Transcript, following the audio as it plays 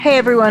Hey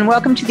everyone,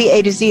 welcome to the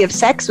A to Z of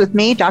Sex with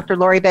me, Dr.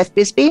 Lori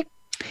Bisbey.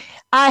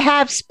 I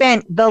have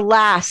spent the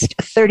last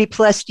 30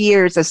 plus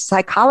years as a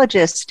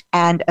psychologist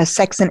and a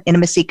sex and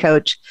intimacy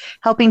coach,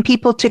 helping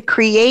people to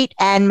create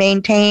and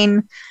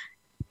maintain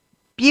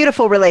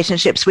beautiful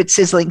relationships with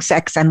sizzling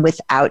sex and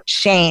without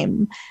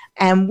shame.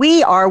 And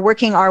we are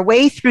working our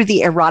way through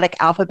the erotic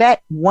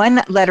alphabet,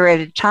 one letter at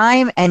a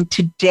time. And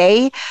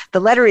today, the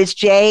letter is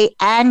J,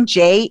 and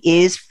J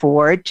is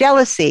for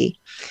jealousy.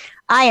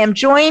 I am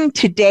joined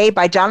today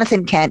by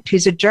Jonathan Kent,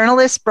 who's a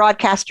journalist,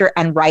 broadcaster,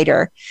 and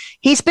writer.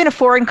 He's been a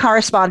foreign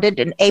correspondent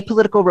and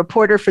apolitical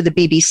reporter for the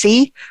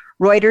BBC,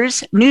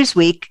 Reuters,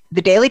 Newsweek,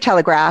 The Daily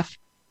Telegraph,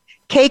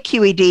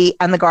 KQED,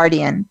 and The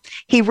Guardian.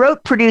 He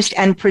wrote, produced,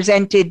 and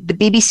presented the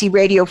BBC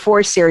Radio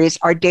 4 series,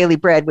 Our Daily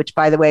Bread, which,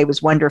 by the way,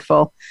 was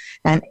wonderful.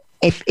 And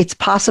if it's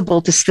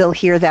possible to still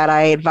hear that,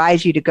 I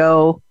advise you to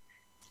go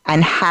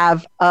and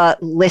have a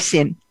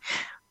listen.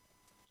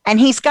 And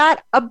he's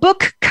got a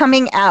book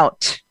coming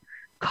out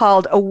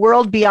called A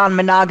World Beyond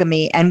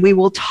Monogamy, and we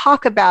will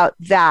talk about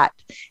that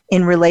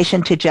in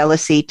relation to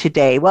jealousy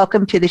today.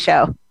 Welcome to the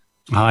show.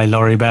 Hi,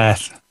 Lori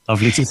Beth.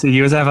 Lovely to see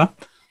you as ever.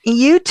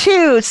 You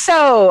too.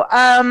 So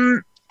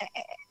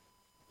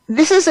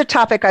this is a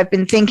topic I've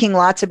been thinking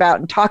lots about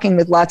and talking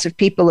with lots of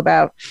people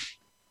about,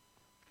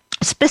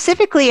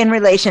 specifically in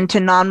relation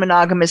to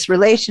non-monogamous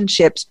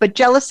relationships. But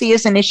jealousy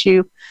is an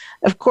issue,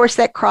 of course,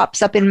 that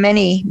crops up in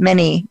many,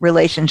 many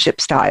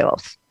relationship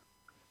styles.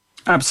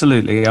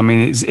 Absolutely. I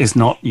mean, it's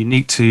not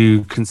unique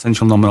to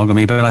consensual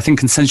non-monogamy, but I think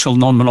consensual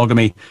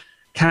non-monogamy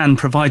can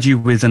provide you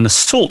with an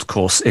assault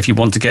course if you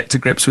want to get to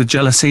grips with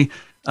jealousy.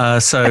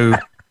 So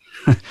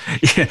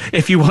yeah,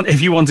 if you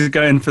want to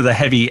go in for the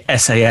heavy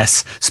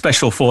SAS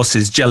Special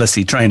Forces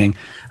jealousy training,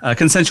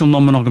 consensual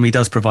non-monogamy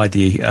does provide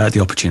the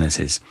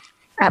opportunities.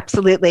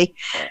 Absolutely.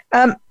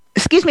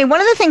 Excuse me. One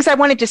of the things I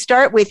wanted to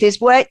start with is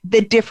what the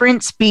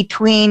difference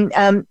between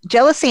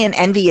jealousy and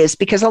envy is,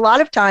 because a lot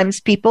of times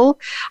people,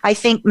 I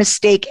think,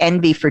 mistake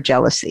envy for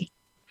jealousy.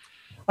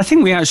 I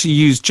think we actually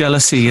use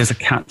jealousy as a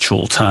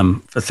catch-all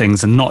term for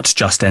things, and not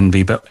just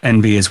envy, but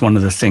envy is one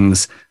of the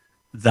things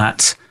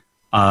that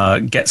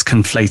gets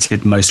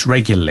conflated most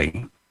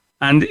regularly.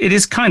 And it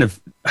is kind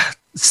of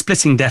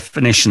splitting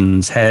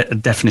definition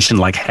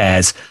like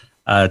hairs.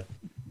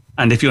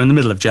 And if you're in the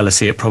middle of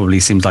jealousy, it probably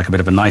seems like a bit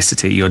of a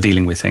nicety. You're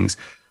dealing with things.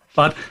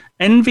 But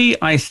envy,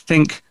 I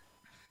think,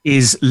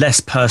 is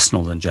less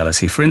personal than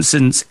jealousy. For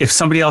instance, if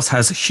somebody else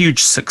has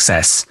huge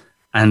success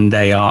and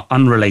they are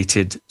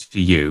unrelated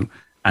to you,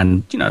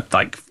 and, you know,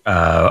 like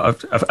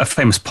a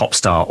famous pop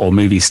star or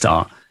movie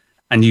star,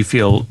 and you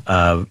feel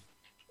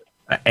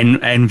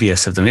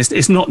envious of them,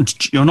 it's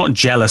not, you're not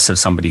jealous of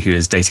somebody who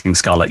is dating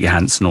Scarlett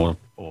Johansson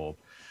or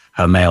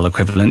her male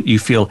equivalent. You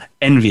feel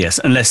envious,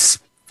 unless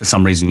for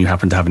some reason you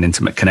happen to have an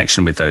intimate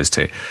connection with those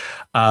two.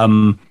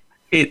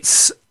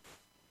 It's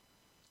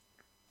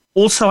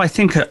also, I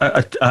think,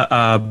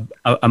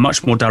 a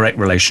much more direct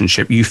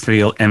relationship. You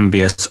feel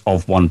envious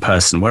of one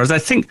person, whereas I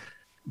think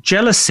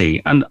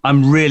jealousy, and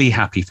I'm really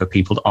happy for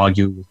people to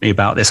argue with me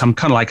about this. I'm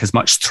kind of like as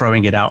much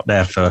throwing it out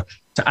there to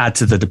add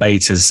to the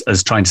debate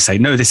as trying to say,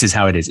 no, this is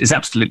how it is. It's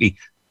absolutely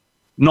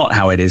not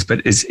how it is, but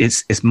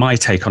it's my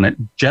take on it.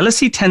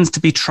 Jealousy tends to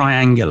be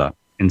triangular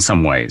in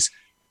some ways.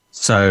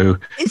 So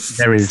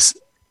there is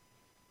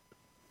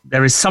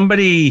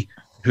somebody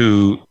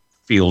who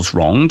feels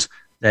wronged.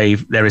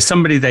 There is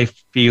somebody they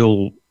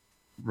feel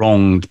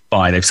wronged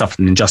by, they've suffered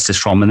an injustice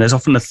from, and there's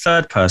often a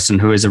third person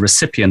who is a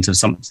recipient of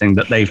something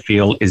that they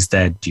feel is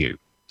their due.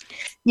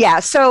 Yeah.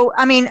 So,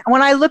 I mean,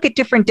 when I look at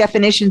different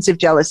definitions of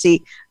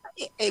jealousy,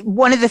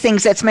 one of the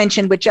things that's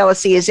mentioned with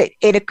jealousy is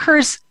it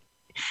occurs.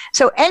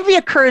 So envy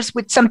occurs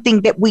with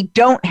something that we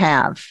don't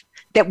have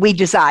that we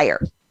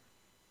desire,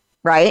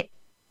 right?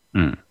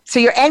 Mm. So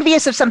you're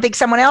envious of something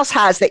someone else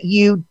has that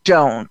you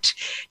don't.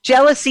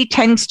 Jealousy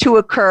tends to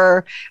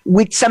occur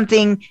with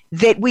something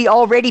that we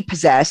already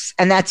possess,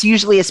 and that's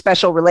usually a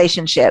special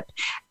relationship.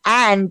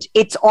 And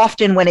it's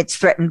often when it's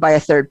threatened by a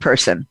third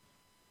person.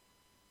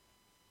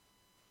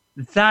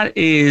 That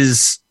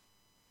is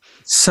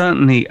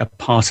certainly a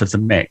part of the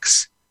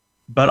mix,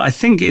 but I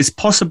think it's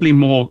possibly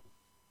more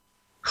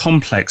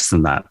complex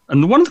than that.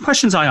 And one of the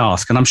questions I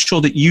ask, and I'm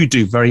sure that you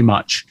do very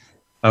much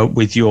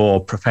with your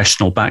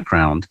professional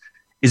background,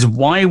 is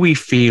why we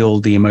feel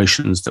the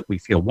emotions that we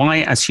feel. Why,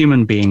 as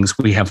human beings,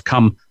 we have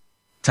come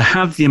to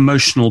have the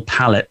emotional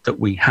palette that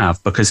we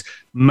have, because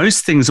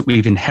most things that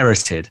we've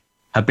inherited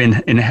have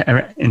been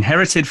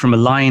inherited from a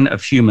line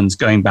of humans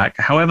going back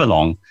however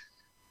long,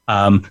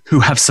 who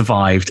have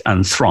survived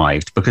and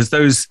thrived, because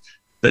those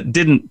that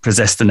didn't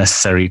possess the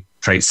necessary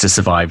traits to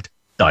survive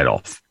died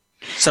off.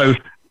 So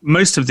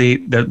most of the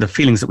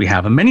feelings that we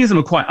have, and many of them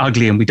are quite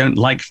ugly and we don't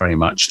like very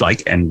much,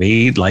 like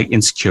envy, like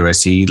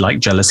insecurity, like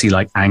jealousy,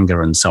 like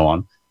anger, and so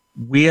on.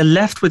 We are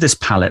left with this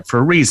palette for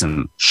a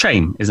reason.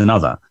 Shame is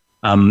another.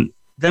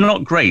 They're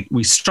not great.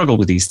 We struggle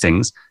with these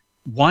things.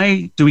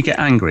 Why do we get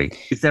angry?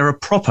 Is there a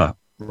proper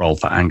role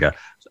for anger?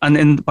 And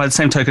then by the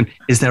same token,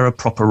 is there a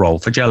proper role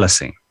for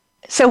jealousy?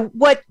 So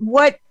what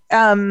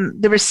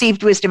the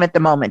received wisdom at the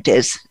moment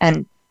is,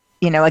 and,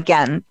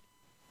 again,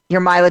 your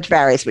mileage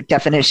varies with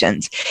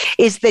definitions,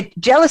 is that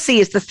jealousy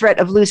is the threat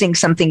of losing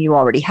something you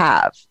already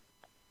have,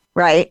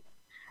 right?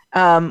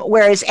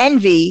 Whereas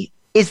envy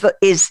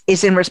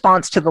is in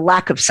response to the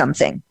lack of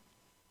something.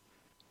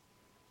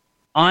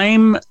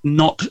 I'm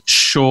not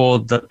sure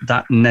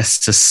that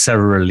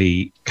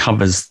necessarily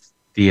covers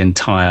the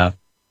entire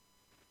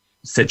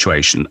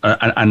situation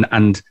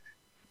and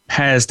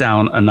pares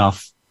down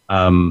enough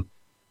the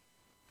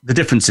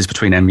differences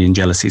between envy and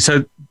jealousy.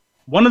 So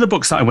one of the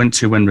books that I went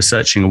to when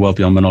researching A World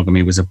Beyond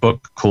Monogamy was a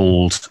book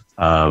called,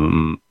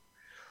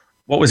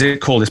 what was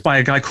it called? It's by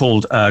a guy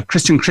called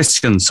Christian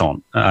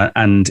Christensen,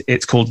 and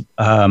it's called,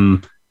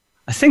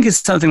 I think it's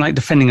something like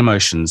Defending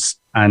Emotions,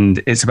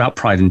 and it's about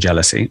pride and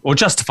jealousy, or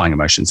justifying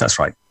emotions, that's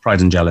right, pride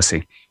and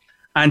jealousy.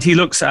 And he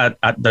looks at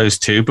those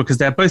two because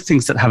they're both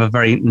things that have a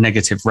very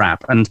negative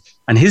rap. And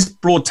his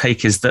broad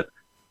take is that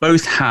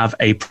both have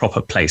a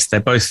proper place. They're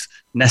both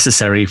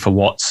necessary for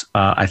what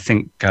I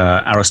think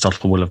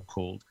Aristotle will have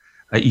called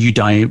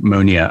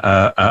eudaimonia,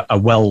 a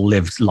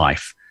well-lived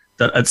life.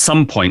 That at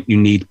some point you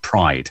need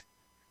pride,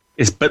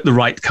 but the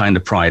right kind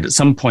of pride. At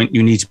some point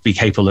you need to be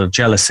capable of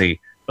jealousy,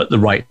 but the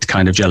right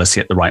kind of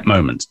jealousy at the right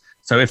moment.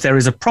 So if there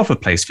is a proper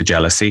place for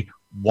jealousy,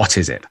 what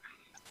is it?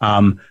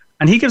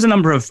 And he gives a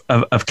number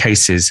of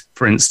cases,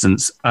 for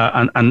instance,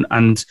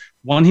 and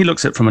one he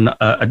looks at from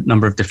a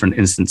number of different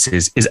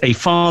instances is a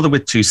father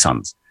with two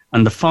sons.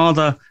 And the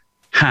father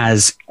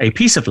has a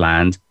piece of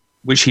land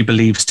which he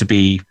believes to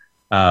be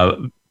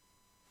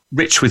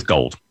rich with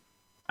gold.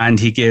 And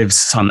he gives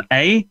son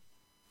A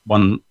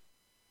one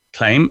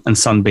claim and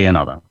son B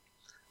another.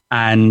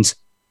 And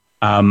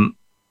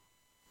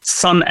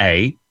son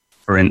A,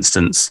 for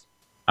instance,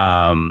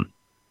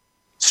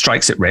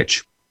 strikes it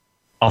rich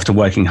after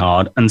working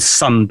hard, and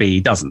son B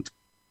doesn't.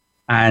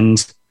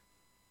 And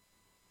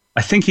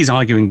I think he's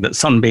arguing that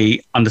son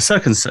B, under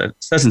certain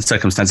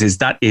circumstances,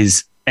 that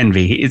is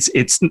envy.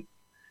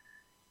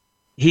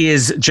 He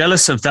is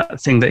jealous of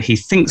that thing that he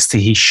thinks that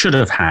he should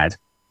have had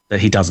that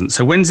he doesn't.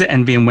 So when's it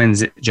envy and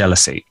when's it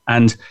jealousy?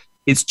 And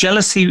it's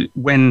jealousy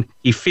when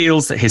he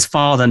feels that his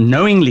father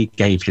knowingly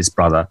gave his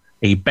brother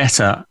a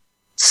better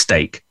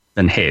stake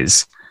than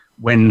his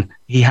when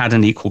he had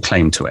an equal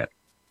claim to it.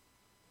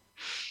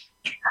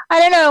 I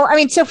don't know. I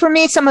mean, so for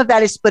me, some of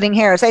that is splitting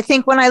hairs. I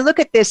think when I look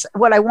at this,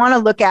 what I want to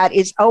look at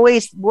is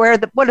always what are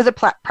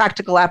the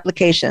practical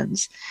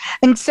applications?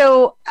 And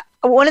so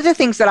one of the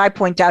things that I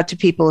point out to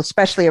people,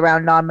 especially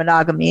around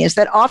non-monogamy, is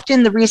that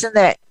often the reason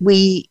that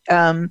we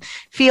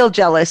feel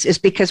jealous is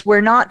because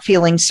we're not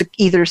feeling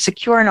either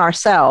secure in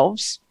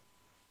ourselves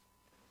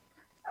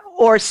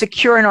or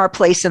secure in our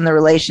place in the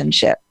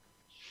relationship.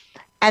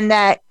 And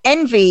that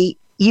envy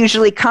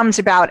usually comes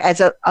about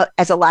as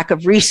a lack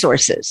of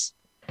resources.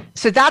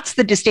 So that's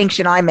the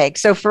distinction I make.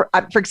 So for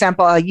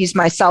example, I'll use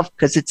myself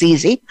because it's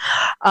easy.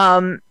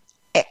 I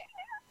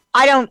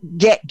don't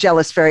get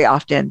jealous very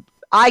often.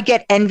 I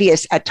get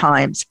envious at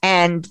times.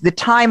 And the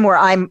time where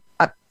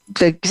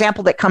the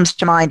example that comes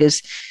to mind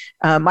is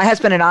my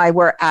husband and I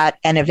were at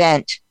an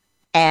event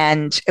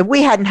and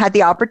we hadn't had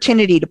the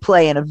opportunity to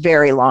play in a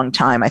very long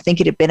time. I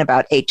think it had been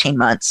about 18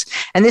 months.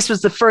 And this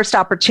was the first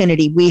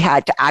opportunity we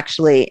had to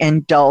actually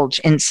indulge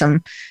in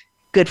some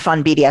good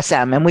fun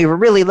BDSM. And we were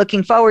really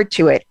looking forward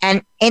to it.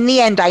 And in the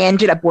end, I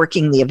ended up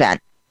working the event.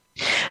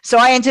 So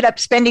I ended up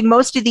spending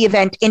most of the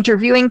event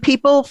interviewing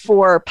people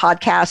for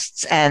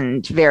podcasts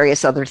and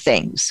various other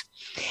things.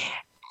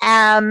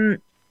 And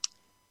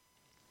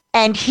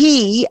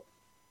he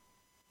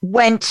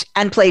went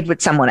and played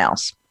with someone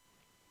else.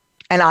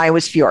 And I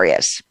was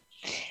furious.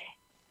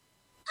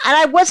 And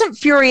I wasn't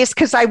furious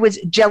because I was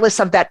jealous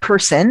of that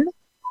person.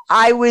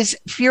 I was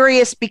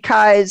furious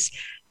because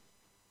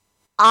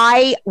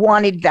I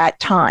wanted that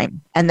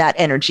time and that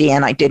energy,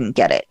 and I didn't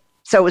get it.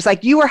 So it was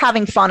like you were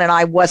having fun and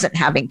I wasn't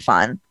having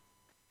fun.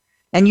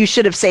 And you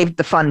should have saved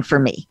the fun for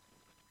me.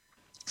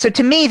 So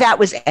to me, that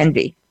was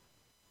envy.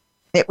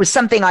 It was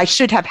something I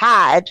should have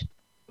had,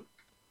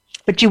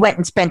 but you went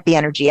and spent the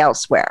energy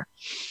elsewhere.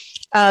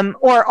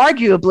 Or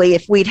arguably,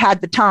 if we'd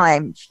had the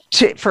time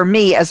for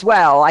me as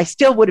well, I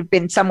still would have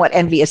been somewhat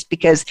envious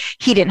because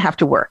he didn't have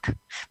to work,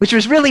 which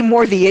was really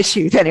more the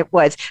issue than it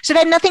was. So it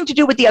had nothing to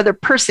do with the other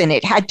person.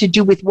 It had to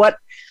do with what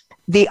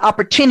the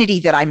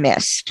opportunity that I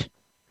missed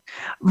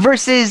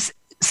versus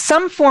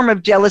some form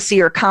of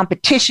jealousy or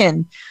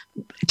competition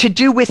to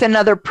do with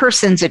another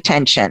person's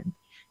attention,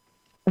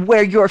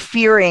 where you're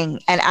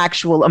fearing an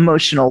actual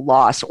emotional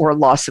loss or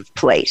loss of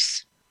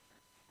place,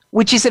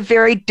 which is a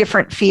very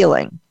different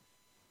feeling.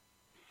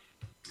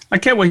 I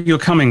get where you're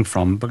coming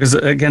from, because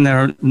again, there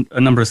are a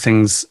number of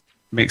things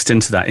mixed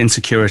into that.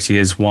 Insecurity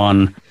is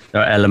one,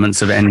 there are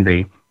elements of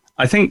envy.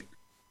 I think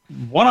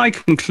what I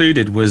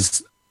concluded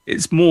was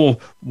it's more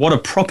what a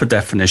proper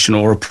definition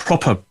or a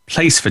proper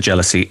place for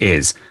jealousy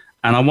is.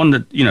 And I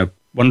wondered,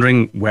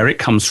 wondering where it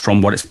comes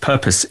from, what its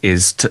purpose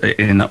is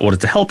in order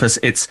to help us.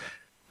 It's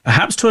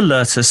perhaps to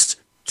alert us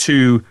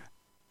to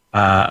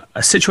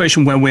a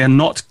situation where we're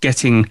not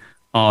getting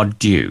our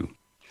due.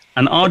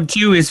 And our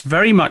due is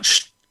very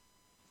much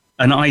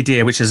an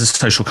idea which is a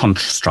social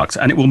construct,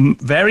 and it will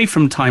vary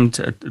from time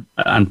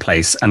and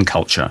place and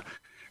culture.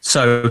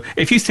 So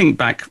if you think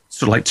back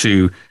sort of like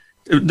to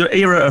the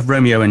era of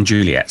Romeo and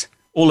Juliet,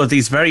 all of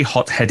these very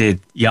hot-headed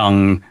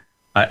young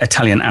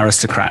Italian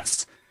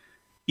aristocrats,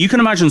 you can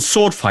imagine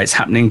sword fights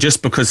happening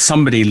just because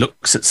somebody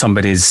looks at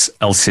somebody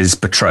else's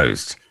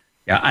betrothed.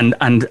 Yeah,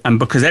 and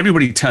because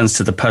everybody turns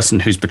to the person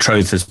whose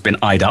betrothed has been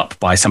eyed up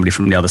by somebody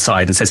from the other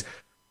side and says,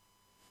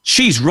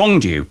 she's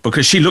wronged you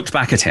because she looked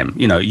back at him.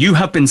 You know, you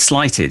have been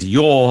slighted.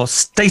 Your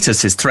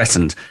status is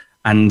threatened.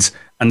 And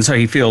so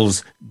he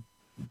feels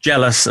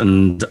jealous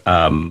and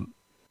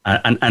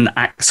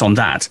acts on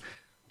that.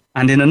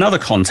 And in another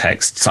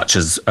context, such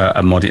as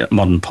a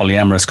modern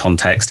polyamorous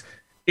context,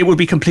 it would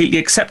be completely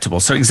acceptable.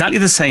 So exactly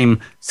the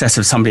same set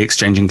of somebody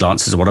exchanging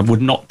glances or whatever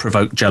would not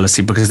provoke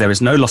jealousy because there is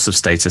no loss of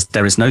status,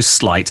 there is no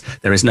slight,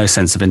 there is no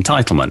sense of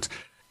entitlement.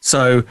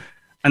 So,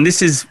 and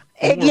this is...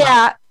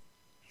 Yeah.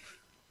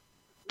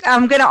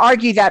 I'm going to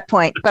argue that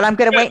point, but I'm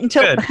going to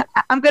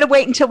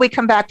wait until we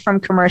come back from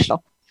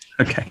commercial.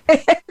 Okay.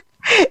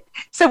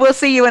 So we'll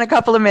see you in a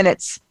couple of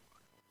minutes.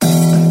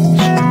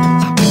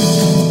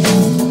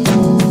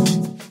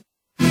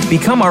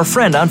 Become our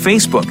friend on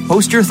Facebook.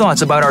 Post your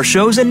thoughts about our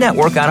shows and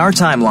network on our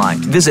timeline.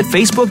 Visit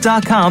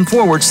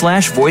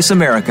facebook.com/Voice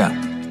America.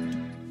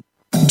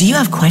 Do you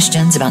have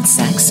questions about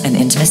sex and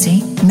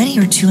intimacy? Many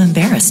are too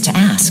embarrassed to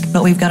ask,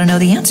 but we've got to know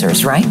the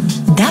answers, right?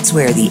 That's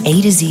where the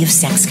A to Z of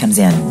sex comes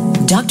in.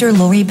 Dr.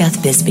 Lori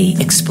Bisbey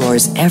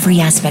explores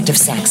every aspect of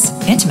sex,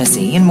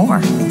 intimacy, and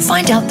more.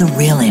 Find out the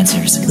real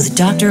answers with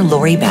Dr.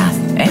 Lori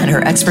and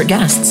her expert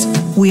guests.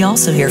 We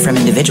also hear from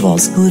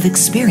individuals who have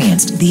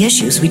experienced the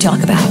issues we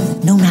talk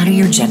about. No matter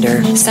your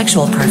gender,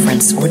 sexual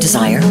preference, or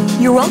desire,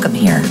 you're welcome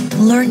here.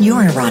 Learn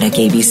your erotic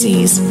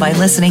ABCs by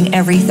listening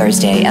every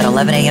Thursday at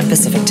 11 a.m.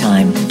 Pacific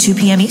Time, 2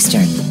 p.m.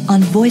 Eastern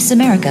on Voice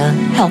America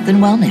Health and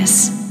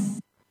Wellness.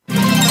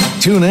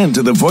 Tune in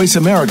to the Voice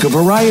America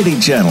Variety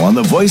channel on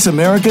the Voice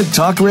America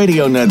Talk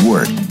Radio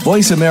Network.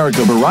 Voice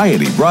America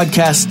Variety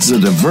broadcasts a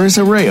diverse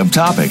array of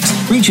topics,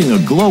 reaching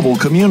a global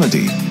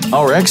community.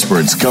 Our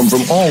experts come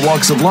from all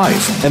walks of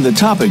life, and the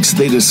topics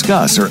they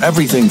discuss are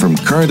everything from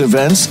current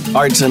events,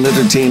 arts and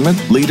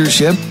entertainment,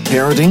 leadership,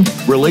 parenting,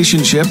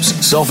 relationships,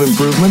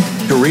 self-improvement,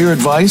 career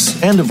advice,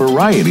 and a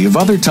variety of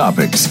other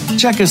topics.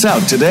 Check us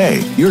out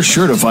today. You're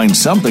sure to find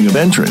something of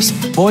interest.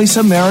 Voice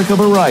America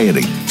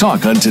Variety.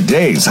 Talk on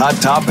today's hot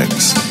topics.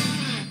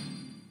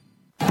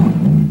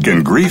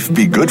 Can grief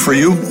be good for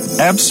you?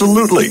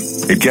 Absolutely.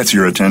 It gets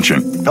your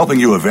attention, helping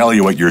you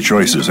evaluate your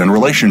choices and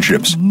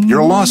relationships.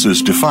 Your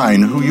losses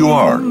define who you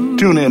are.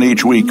 Tune in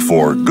each week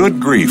for Good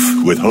Grief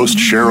with host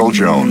Cheryl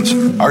Jones.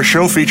 Our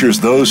show features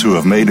those who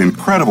have made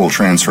incredible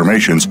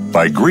transformations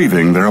by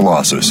grieving their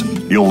losses.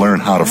 You'll learn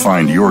how to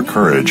find your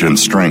courage and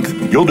strength.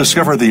 You'll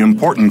discover the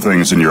important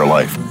things in your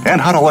life and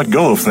how to let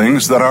go of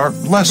things that are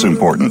less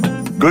important.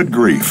 Good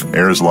Grief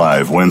airs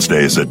live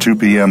Wednesdays at 2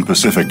 p.m.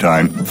 Pacific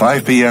Time,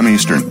 5 p.m.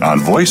 Eastern on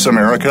Voice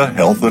America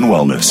Health and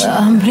Wellness.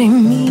 Abre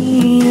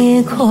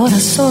mi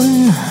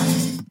corazón.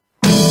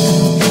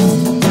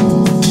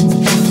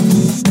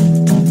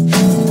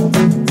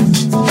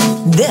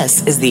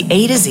 This is the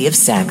A to Z of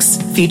Sex,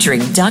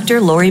 featuring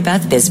Dr. Lori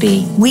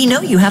Bisbey. We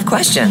know you have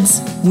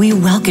questions. We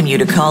welcome you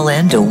to call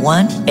in to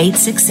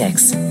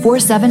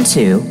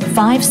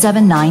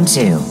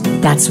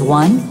 1-866-472-5792. That's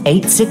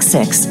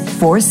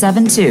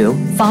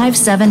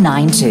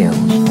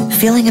 1-866-472-5792.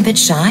 Feeling a bit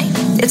shy?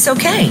 It's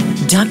okay.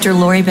 Dr.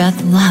 Lori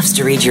loves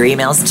to read your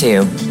emails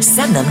too.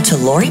 Send them to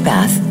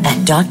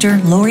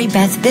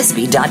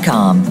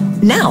LoriBeth@drloribethbisbey.com.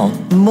 Now,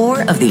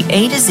 more of the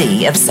A to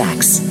Z of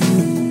Sex.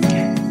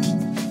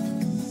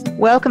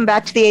 Welcome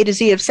back to the A to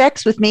Z of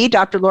Sex with me,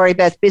 Dr. Lori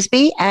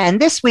Bisbey.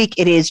 And this week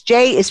it is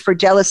J is for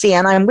Jealousy,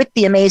 and I'm with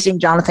the amazing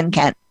Jonathan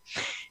Kent.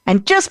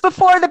 And just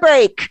before the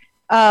break,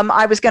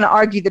 I was going to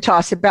argue the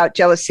toss about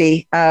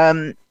jealousy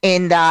in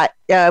that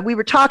we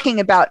were talking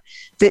about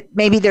that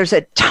maybe there's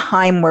a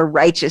time where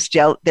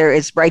there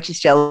is righteous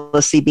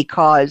jealousy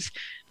because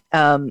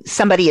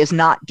somebody is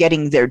not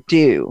getting their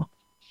due.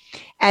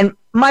 And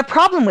my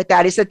problem with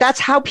that is that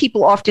that's how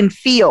people often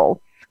feel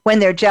when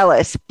they're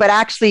jealous, but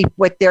actually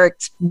what they're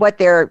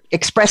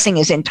expressing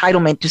is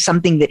entitlement to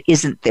something that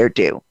isn't their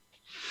due.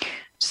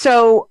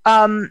 So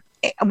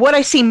what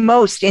I see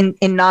most in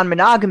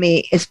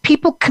non-monogamy is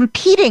people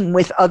competing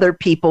with other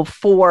people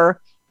for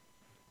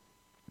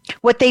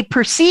what they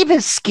perceive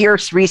as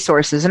scarce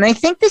resources. And I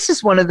think this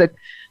is one of the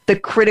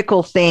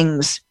critical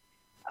things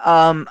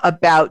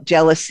about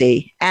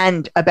jealousy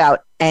and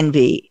about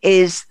envy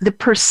is the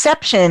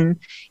perception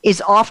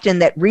is often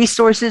that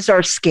resources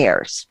are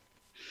scarce.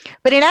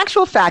 But in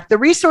actual fact,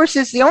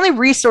 the only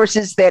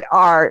resources that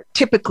are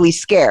typically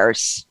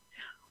scarce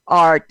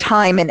are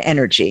time and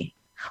energy.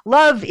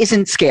 Love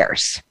isn't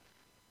scarce.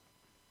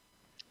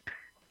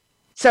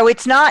 So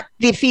it's not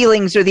the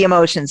feelings or the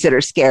emotions that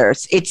are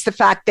scarce. It's the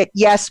fact that,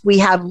 yes, we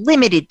have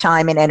limited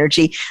time and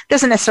energy.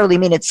 Doesn't necessarily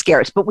mean it's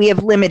scarce, but we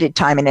have limited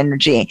time and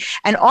energy.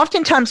 And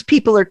oftentimes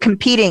people are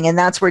competing, and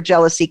that's where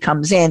jealousy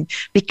comes in,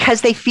 because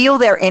they feel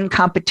they're in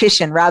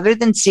competition rather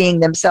than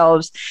seeing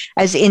themselves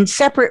as in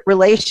separate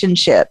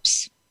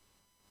relationships.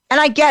 And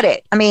I get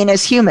it. I mean,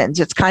 as humans,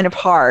 it's kind of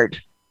hard.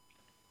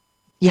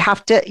 You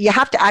have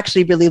to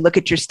actually really look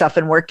at your stuff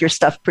and work your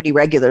stuff pretty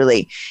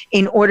regularly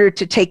in order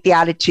to take the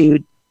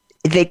attitude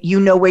that you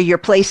know where your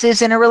place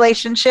is in a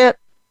relationship,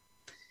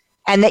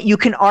 and that you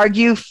can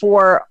argue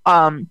for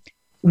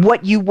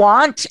what you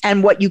want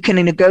and what you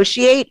can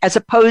negotiate, as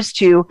opposed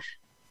to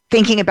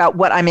thinking about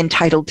what I'm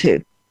entitled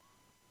to,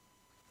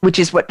 which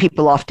is what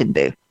people often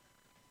do.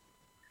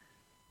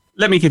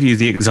 Let me give you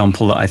the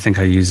example that I think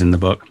I use in the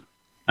book,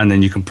 and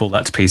then you can pull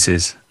that to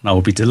pieces. And I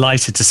will be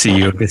delighted to see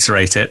you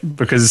eviscerate it,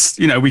 because,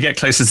 you know, we get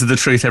closer to the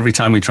truth every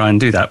time we try and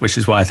do that, which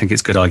is why I think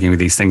it's good arguing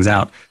these things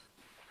out.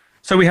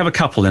 So we have a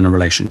couple in a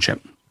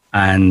relationship,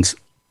 and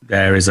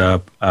there is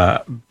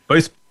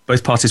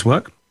both parties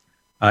work.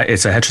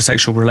 It's a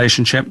heterosexual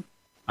relationship.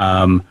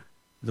 The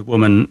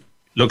woman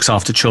looks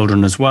after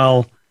children as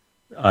well.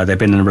 They've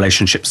been in a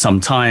relationship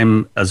some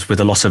time. As with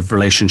a lot of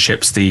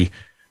relationships,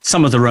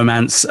 some of the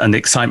romance and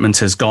excitement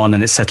has gone,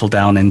 and it's settled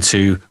down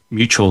into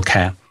mutual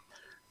care.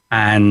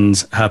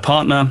 And her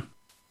partner,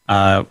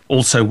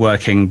 also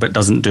working but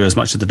doesn't do as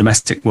much of the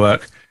domestic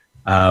work,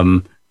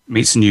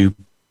 meets a new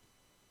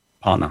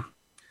partner.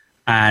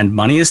 And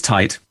money is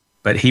tight,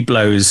 but he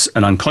blows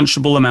an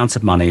unconscionable amount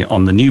of money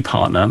on the new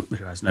partner,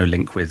 who has no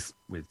link with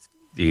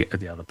the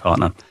other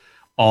partner,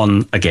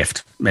 on a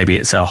gift. Maybe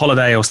it's a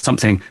holiday or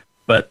something,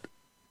 but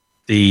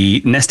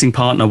the nesting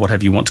partner,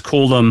 whatever you want to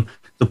call them,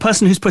 the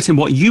person who's put in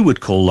what you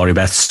would call, Lori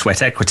Beth,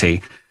 sweat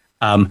equity,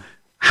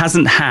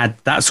 hasn't had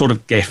that sort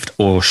of gift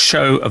or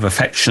show of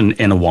affection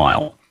in a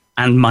while.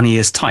 And money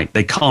is tight.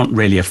 They can't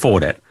really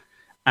afford it.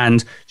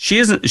 And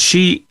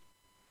she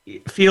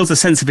feels a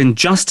sense of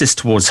injustice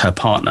towards her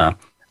partner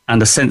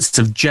and a sense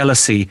of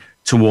jealousy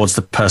towards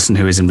the person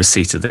who is in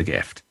receipt of the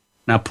gift.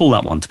 Now pull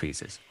that one to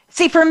pieces.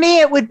 See, for me,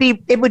 it would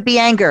be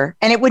anger,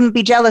 and it wouldn't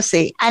be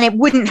jealousy, and it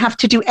wouldn't have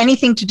to do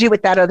anything to do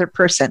with that other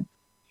person.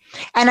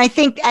 And I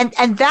think,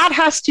 and that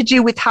has to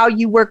do with how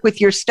you work with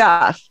your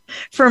stuff.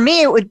 For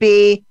me, it would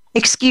be,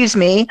 excuse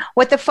me,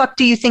 what the fuck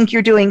do you think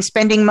you're doing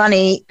spending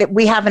money that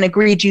we haven't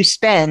agreed you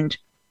spend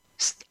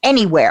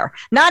anywhere,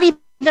 not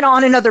even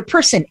on another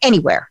person,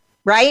 anywhere.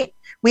 Right?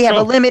 We have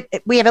a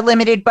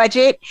limited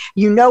budget.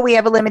 You know, we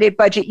have a limited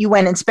budget. You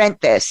went and spent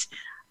this.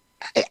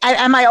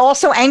 Am I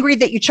also angry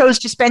that you chose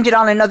to spend it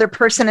on another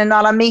person and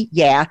not on me?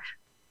 Yeah.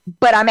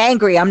 But I'm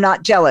angry. I'm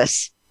not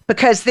jealous,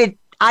 because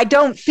I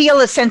don't feel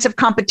a sense of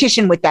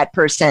competition with that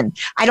person.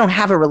 I don't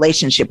have a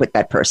relationship with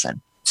that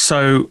person.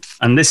 So,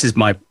 and this is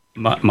my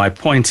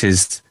point,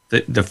 is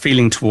that the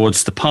feeling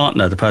towards the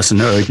partner, the person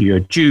who you're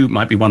due,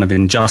 might be one of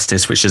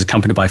injustice, which is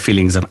accompanied by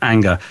feelings of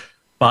anger.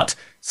 But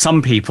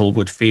some people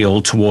would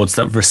feel towards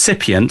the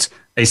recipient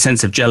a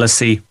sense of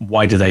jealousy.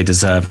 Why do they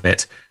deserve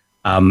it?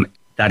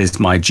 That is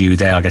my due.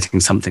 They are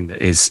getting something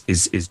that is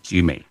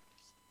due me.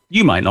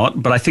 You might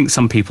not, but I think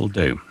some people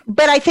do.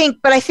 But I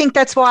think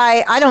that's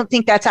why I don't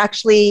think that's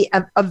actually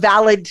a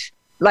valid,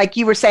 like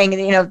you were saying,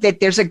 you know, that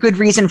there's a good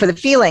reason for the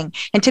feeling.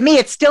 And to me,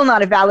 it's still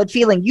not a valid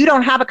feeling. You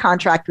don't have a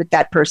contract with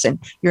that person.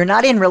 You're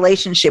not in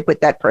relationship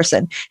with that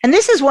person. And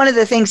this is one of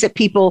the things that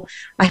people,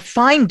 I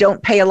find,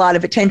 don't pay a lot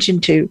of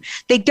attention to.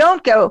 They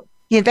don't go,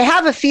 you know, they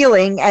have a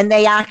feeling and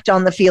they act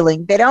on the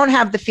feeling. They don't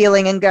have the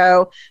feeling and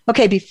go,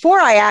 okay, before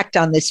I act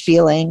on this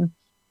feeling,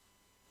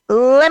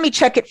 let me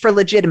check it for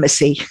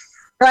legitimacy.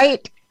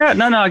 Right? Yeah,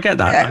 no, I get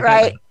that.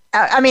 Right.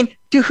 I mean,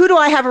 who do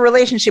I have a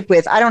relationship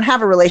with? I don't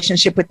have a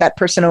relationship with that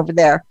person over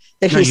there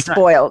that he's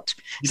spoiled.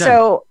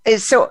 So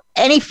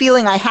any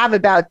feeling I have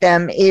about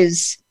them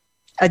is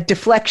a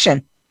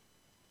deflection.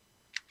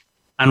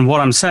 And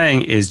what I'm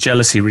saying is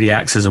jealousy really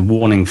acts as a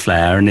warning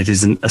flare, and it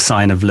isn't a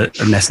sign of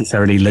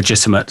necessarily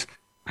legitimate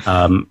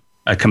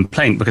a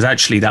complaint, because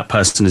actually that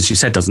person, as you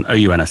said, doesn't owe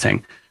you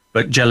anything.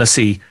 But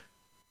jealousy,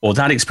 or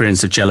that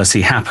experience of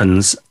jealousy,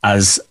 happens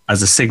as a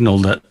signal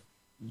that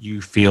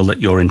you feel that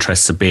your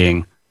interests are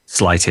being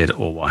slighted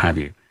or what have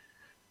you.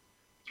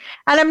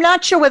 And I'm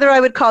not sure whether I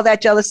would call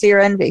that jealousy or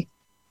envy.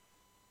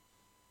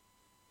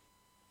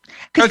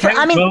 Okay,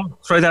 well,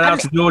 throw that out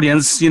to the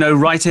audience, you know,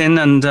 write in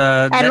and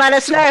let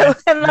us know.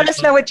 And let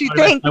us know what you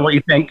think. Know what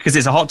you think, because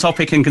it's a hot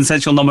topic in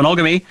consensual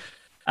non-monogamy.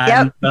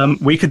 And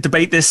we could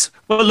debate this.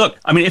 Well, look,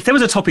 I mean, if there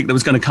was a topic that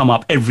was going to come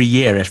up every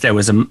year, if there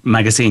was a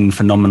magazine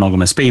for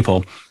non-monogamous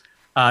people,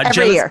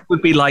 jealousy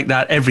would be like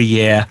that every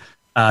year.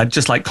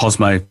 Just like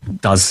Cosmo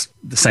does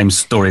the same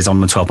stories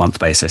on a 12-month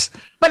basis.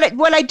 But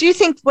what I do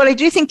think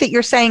that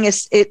you're saying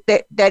is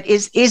that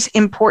is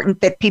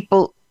important, that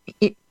people,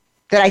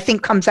 that I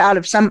think comes out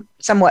of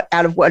somewhat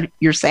out of what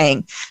you're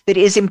saying, that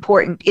is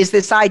important, is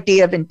this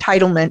idea of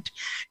entitlement.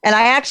 And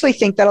I actually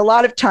think that a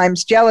lot of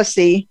times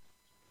jealousy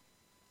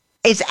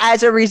is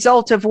as a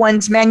result of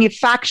one's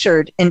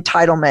manufactured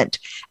entitlement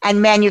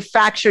and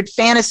manufactured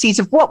fantasies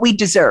of what we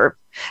deserve.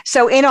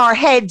 So in our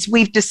heads,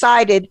 we've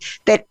decided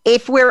that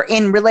if we're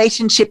in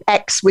relationship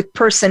X with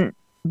person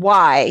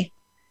Y,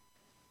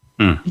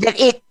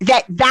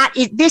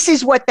 this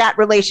is what that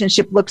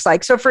relationship looks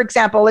like. So for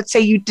example, let's say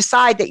you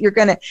decide that you're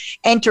going to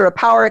enter a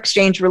power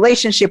exchange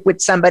relationship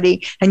with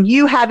somebody, and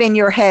you have in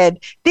your head,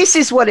 this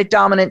is what a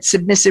dominant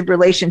submissive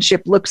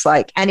relationship looks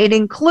like. And it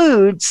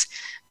includes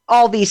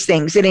all these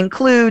things. It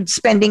includes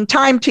spending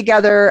time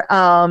together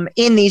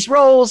in these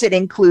roles. It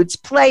includes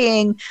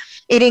playing.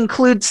 It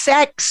includes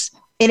sex.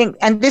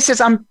 And this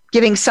is, I'm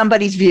giving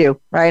somebody's view,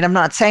 right? I'm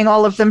not saying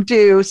all of them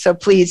do. So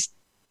please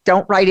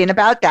don't write in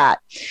about that.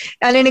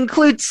 And it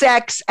includes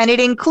sex, and it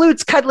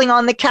includes cuddling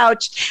on the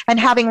couch and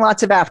having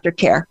lots of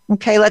aftercare.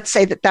 Okay, let's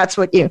say that that's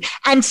what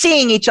and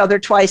seeing each other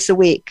twice a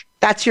week.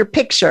 That's your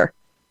picture.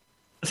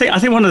 I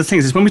think one of the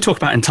things is when we talk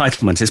about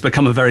entitlement, it's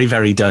become a very,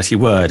 very dirty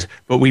word.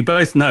 But we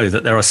both know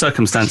that there are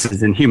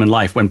circumstances in human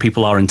life when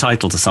people are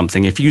entitled to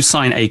something. If you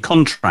sign a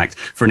contract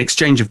for an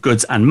exchange of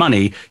goods and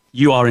money,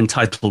 you are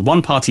entitled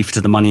one party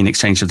to the money in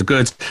exchange for the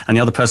goods and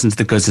the other person to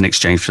the goods in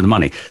exchange for the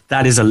money.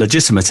 That is a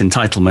legitimate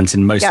entitlement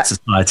in most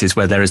societies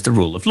where there is the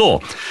rule of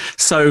law.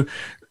 So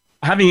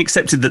having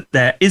accepted that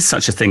there is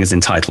such a thing as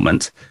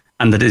entitlement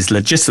and that is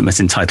legitimate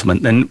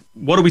entitlement, then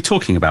what are we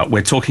talking about?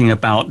 We're talking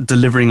about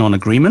delivering on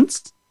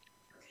agreements?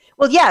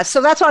 Well, yeah,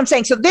 so that's what I'm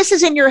saying. So this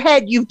is in your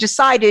head. You've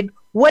decided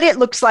what it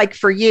looks like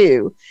for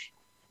you.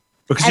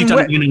 Because you've done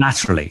it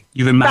unilaterally.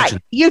 You've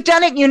imagined. Right. You've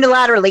done it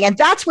unilaterally. And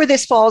that's where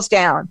this falls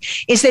down,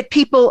 is that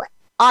people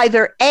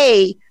either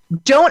A,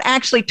 don't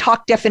actually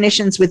talk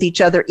definitions with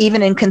each other,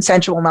 even in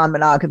consensual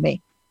non-monogamy,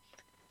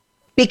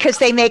 because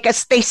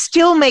they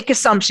still make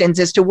assumptions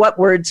as to what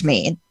words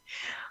mean.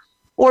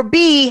 Or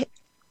B,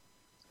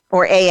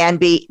 or A and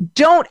B,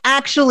 don't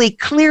actually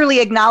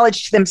clearly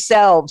acknowledge to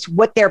themselves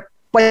what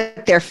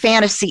their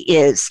fantasy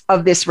is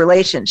of this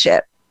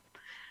relationship.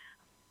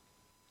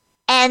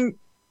 And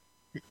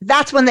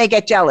that's when they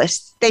get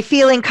jealous. They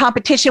feel in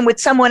competition with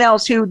someone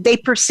else who they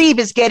perceive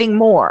as getting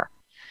more.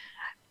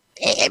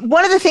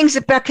 One of the things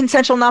about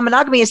consensual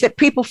non-monogamy is that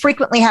people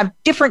frequently have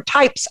different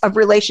types of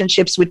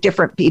relationships with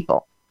different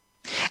people.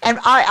 And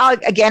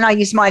I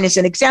use mine as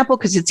an example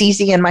because it's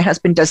easy and my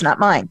husband does not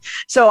mind.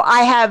 So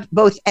I have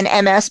both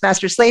an MS,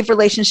 master-slave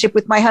relationship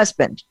with my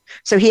husband.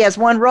 So he has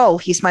one role.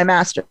 He's my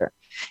master.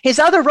 His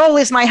other role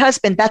is my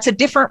husband. That's a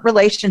different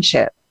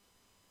relationship.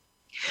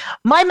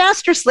 My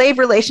master-slave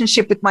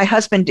relationship with my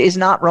husband is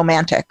not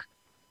romantic,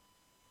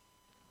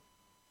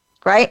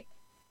 right?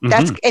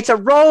 Mm-hmm. It's a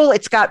role.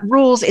 It's got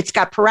rules. It's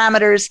got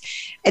parameters.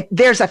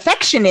 There's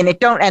affection in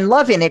it, and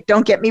love in it.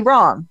 Don't get me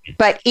wrong,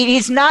 but it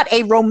is not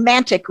a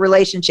romantic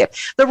relationship.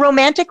 The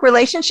romantic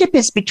relationship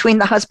is between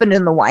the husband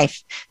and the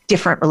wife.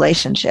 Different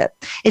relationship.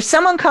 If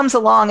someone comes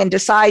along and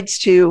decides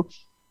to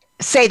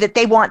say that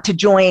they want to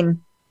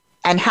join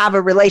and have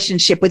a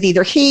relationship with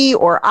either he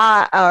or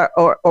I,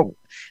 or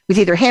with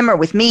either him or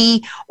with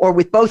me or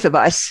with both of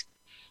us,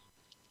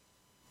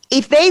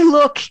 if they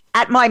look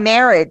at my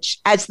marriage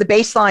as the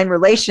baseline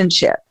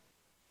relationship,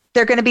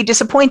 they're going to be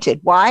disappointed.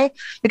 Why?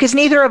 Because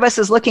neither of us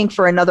is looking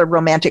for another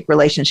romantic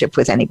relationship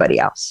with anybody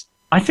else.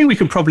 I think we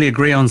can probably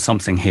agree on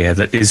something here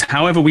that is,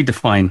 however we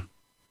define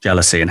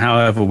jealousy and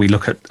however we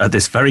look at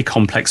this very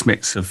complex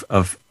mix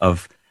of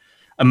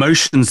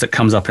emotions that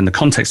comes up in the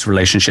context of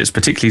relationships,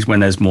 particularly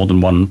when there's more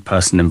than one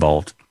person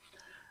involved,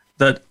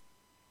 that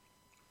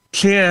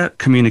clear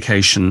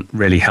communication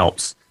really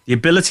helps. The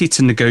ability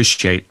to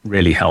negotiate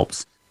really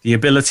helps. The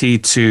ability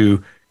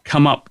to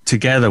come up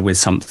together with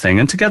something,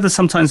 and together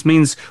sometimes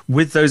means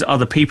with those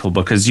other people,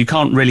 because you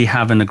can't really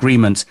have an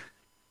agreement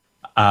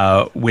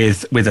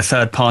with a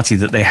third party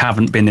that they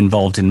haven't been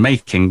involved in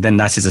making. Then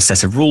that is a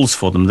set of rules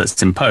for them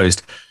that's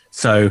imposed.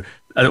 So,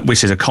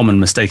 which is a common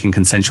mistake in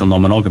consensual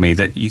non-monogamy,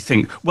 that you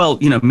think, well,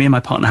 me and my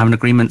partner have an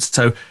agreement,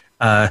 so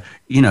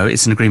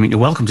it's an agreement. You're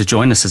welcome to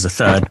join us as a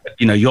third.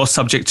 You're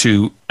subject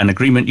to an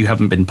agreement you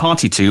haven't been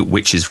party to,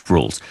 which is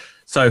rules.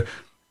 So,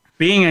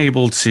 being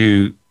able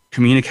to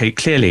communicate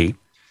clearly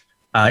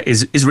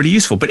is really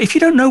useful. But if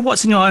you don't know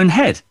what's in your own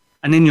head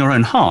and in your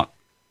own heart,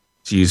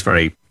 to use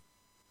very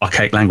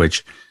archaic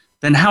language,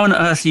 then how on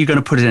earth are you going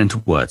to put it into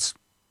words?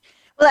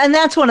 Well, and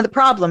that's one of the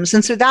problems.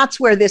 And so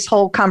that's where this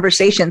whole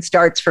conversation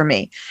starts for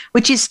me,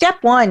 which is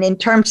step one in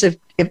terms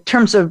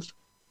of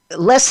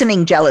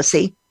lessening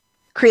jealousy,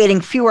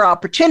 creating fewer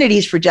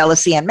opportunities for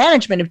jealousy and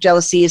management of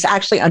jealousy, is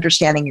actually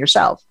understanding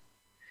yourself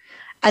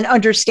and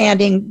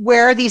understanding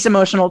where these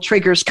emotional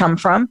triggers come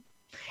from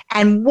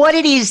and what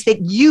it is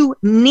that you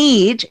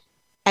need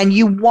and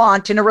you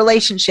want in a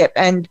relationship.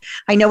 And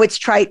I know it's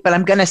trite, but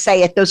I'm going to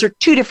say it. Those are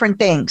two different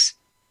things.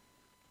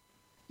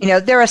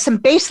 There are some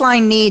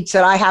baseline needs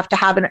that I have to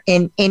have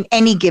in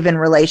any given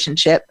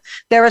relationship.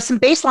 There are some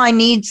baseline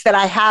needs that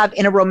I have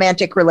in a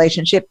romantic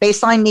relationship,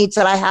 baseline needs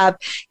that I have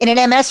in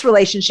an MS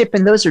relationship,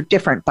 and those are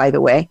different, by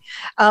the way.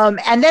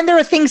 And then there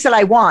are things that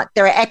I want.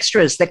 There are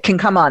extras that can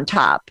come on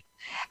top.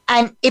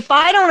 And if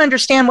I don't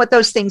understand what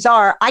those things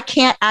are, I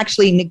can't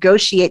actually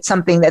negotiate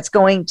something that's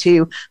going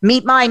to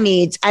meet my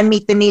needs and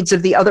meet the needs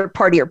of the other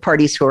party or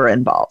parties who are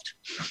involved.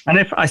 And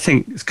if I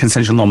think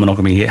consensual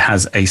non-monogamy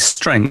has a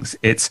strength,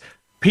 it's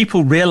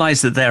people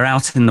realize that they're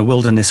out in the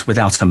wilderness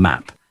without a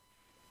map.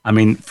 I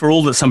mean, for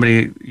all that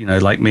somebody,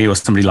 like me or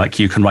somebody like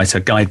you can write a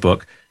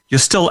guidebook, you're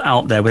still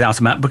out there without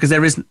a map because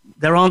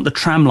there aren't the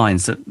tram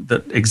lines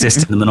that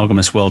exist in the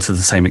monogamous world to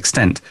the same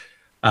extent.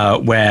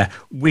 Where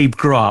we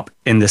grew up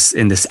in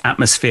this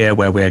atmosphere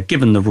where we're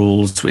given the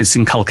rules. It's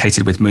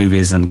inculcated with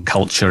movies and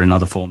culture in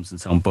other forms and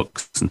so on,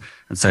 books and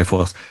so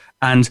forth.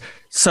 And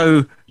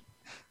so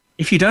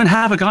if you don't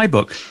have a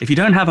guidebook, if you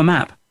don't have a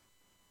map,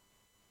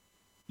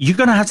 you're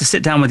going to have to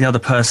sit down with the other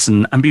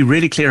person and be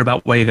really clear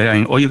about where you're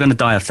going, or you're going to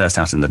die of thirst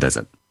out in the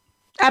desert.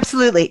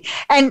 Absolutely.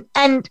 And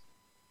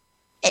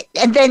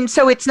then,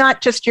 so it's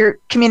not just your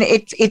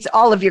it's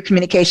all of your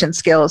communication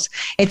skills.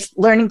 It's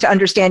learning to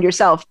understand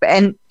yourself,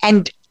 and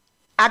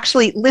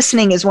actually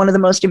listening is one of the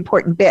most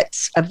important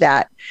bits of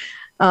that.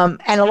 And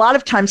a lot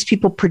of times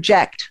people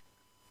project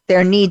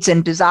their needs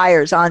and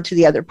desires onto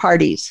the other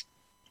parties,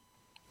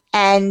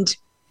 and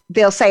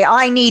they'll say,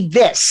 "I need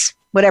this,"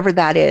 whatever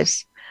that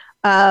is.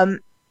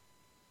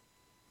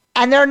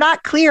 And they're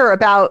not clear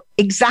about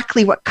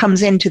exactly what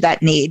comes into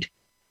that need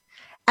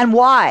and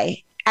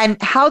why,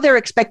 and how they're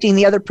expecting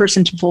the other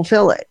person to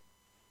fulfill it.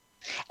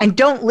 And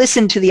don't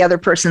listen to the other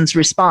person's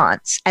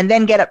response and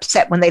then get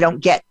upset when they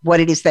don't get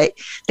what it is that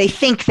they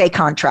think they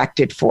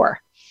contracted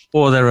for.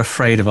 Or they're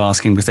afraid of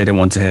asking because they don't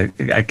want to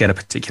get a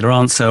particular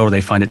answer, or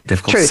they find it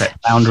difficult to set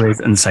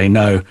boundaries and say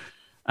no.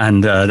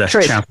 And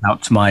shout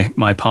out to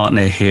my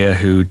partner here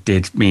who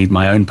did me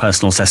my own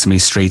personal Sesame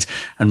Street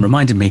and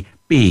reminded me,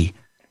 B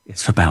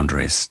is for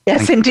boundaries.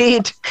 Yes,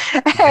 indeed.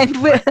 And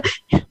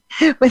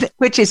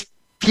which is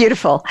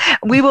beautiful.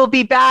 We will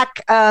be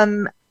back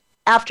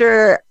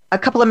after a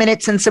couple of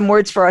minutes and some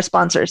words for our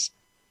sponsors.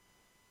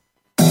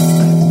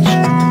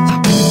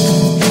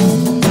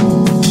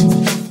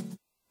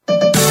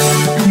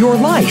 Your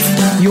life,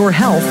 your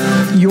health,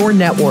 your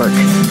network.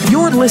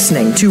 You're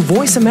listening to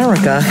Voice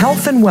America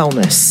Health and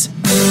Wellness.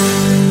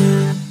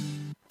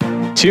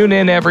 Tune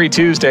in every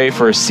Tuesday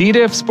for C.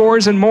 diff,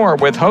 spores, and more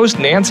with host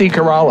Nancy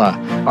Kerala.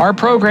 Our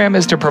program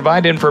is to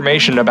provide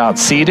information about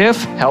C.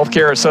 diff,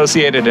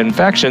 healthcare-associated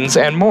infections,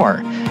 and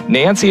more.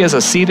 Nancy is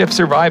a C. diff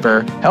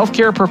survivor,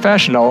 healthcare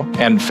professional,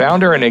 and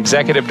founder and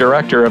executive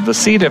director of the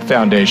C. diff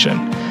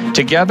Foundation.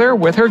 Together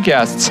with her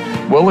guests,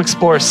 we'll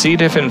explore C.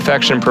 diff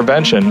infection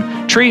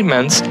prevention,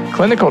 treatments,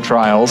 clinical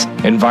trials,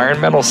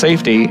 environmental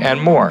safety,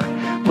 and more.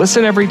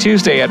 Listen every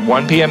Tuesday at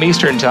 1 p.m.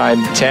 Eastern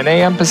Time, 10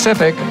 a.m.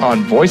 Pacific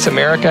on Voice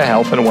America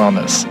Health and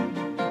Wellness.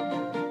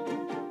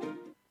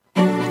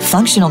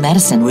 Functional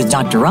Medicine with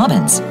Dr.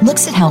 Robbins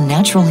looks at how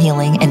natural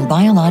healing and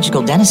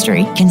biological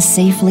dentistry can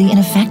safely and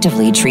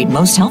effectively treat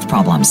most health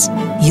problems.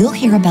 You'll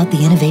hear about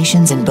the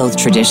innovations in both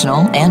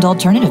traditional and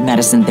alternative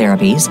medicine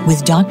therapies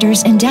with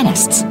doctors and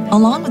dentists,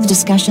 along with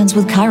discussions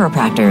with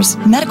chiropractors,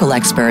 medical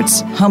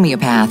experts,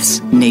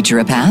 homeopaths,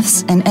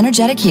 naturopaths, and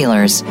energetic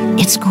healers.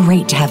 It's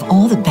great to have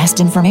all the best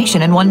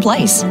information in one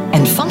place.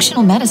 And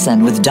Functional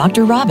Medicine with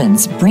Dr.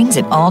 Robbins brings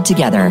it all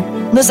together.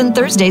 Listen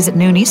Thursdays at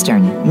noon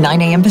Eastern,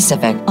 9 a.m.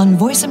 Pacific on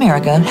Voice America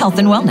Health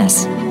and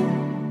Wellness.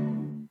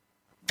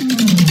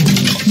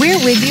 We're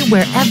with you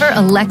wherever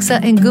Alexa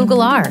and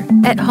Google are.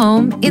 At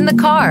home, in the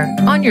car,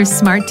 on your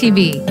smart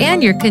TV,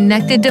 and your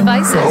connected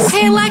devices.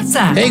 Hey,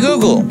 Alexa. Hey,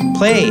 Google.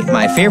 Play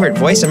my favorite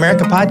Voice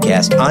America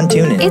podcast on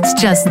TuneIn. It's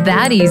just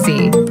that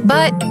easy.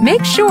 But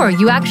make sure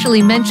you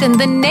actually mention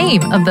the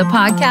name of the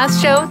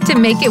podcast show to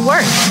make it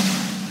work.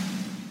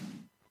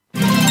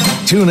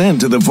 Tune in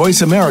to the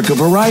Voice America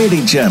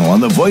Variety channel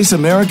on the Voice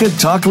America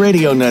Talk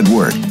Radio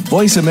Network.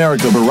 Voice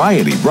America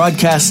Variety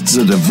broadcasts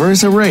a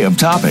diverse array of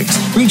topics,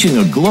 reaching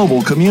a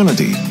global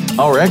community.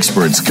 Our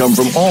experts come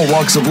from all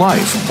walks of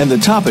life, and the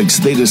topics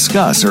they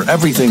discuss are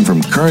everything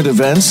from current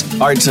events,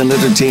 arts and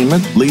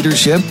entertainment,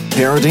 leadership,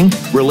 parenting,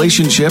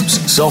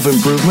 relationships,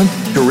 self-improvement,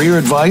 career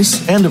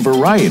advice, and a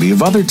variety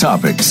of other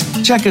topics.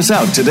 Check us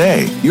out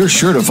today. You're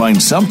sure to find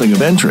something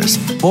of interest.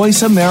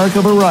 Voice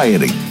America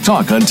Variety.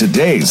 Talk on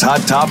today's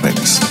hot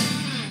topics.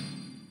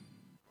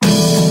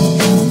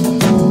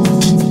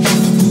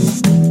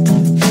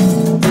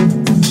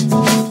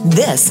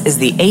 This is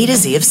the A to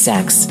Z of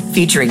Sex,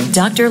 featuring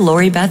Dr.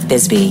 Lori Beth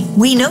Bisbey.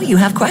 We know you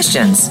have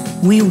questions.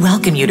 We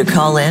welcome you to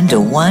call in to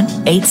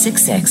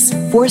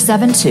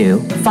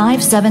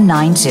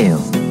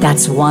 1-866-472-5792.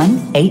 That's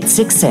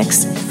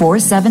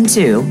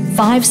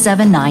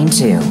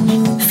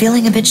 1-866-472-5792.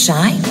 Feeling a bit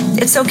shy?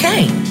 It's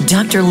okay.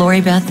 Dr. Lori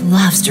Beth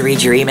loves to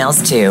read your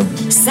emails too.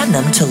 Send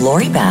them to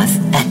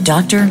LoriBeth at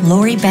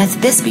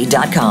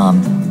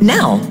drloribethbisbey.com.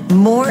 Now,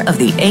 more of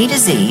the A to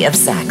Z of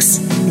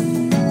Sex.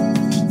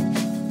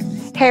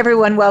 Hey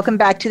everyone, welcome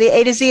back to the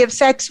A to Z of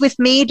Sex with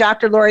me,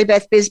 Dr. Lori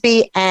Beth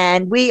Bisbey,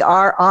 and we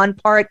are on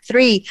part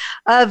 3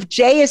 of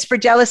J is for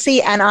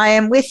Jealousy, and I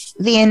am with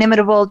the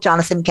inimitable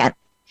Jonathan Kent.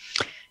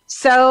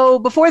 So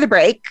before the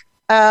break,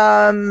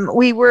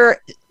 we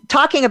were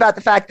talking about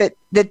the fact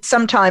that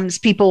sometimes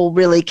people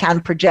really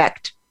can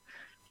project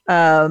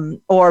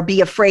or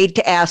be afraid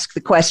to ask the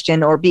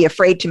question or be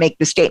afraid to make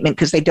the statement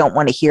because they don't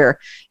want to hear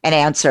an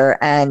answer.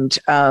 And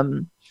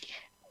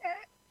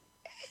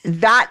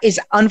that is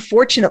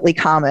unfortunately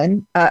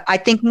common. I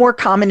think more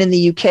common in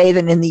the UK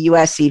than in the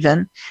US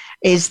even,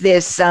 is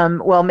this,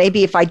 well,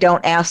 maybe if I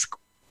don't ask,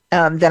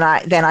 then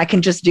I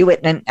can just do it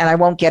and I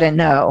won't get a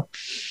no.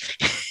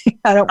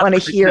 I don't want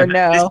to hear a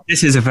no.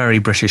 This is a very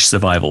British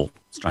survival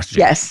strategy.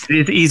 Yes.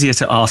 It's easier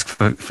to ask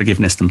for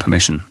forgiveness than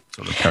permission.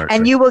 Sort of territory.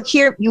 And you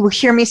will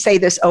hear me say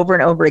this over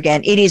and over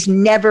again. It is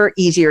never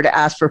easier to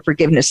ask for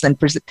forgiveness than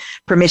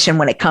permission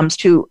when it comes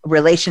to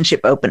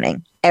relationship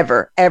opening.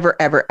 Ever, ever,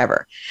 ever,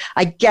 ever.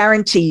 I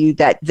guarantee you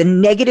that the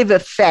negative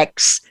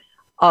effects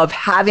of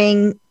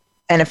having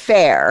an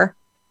affair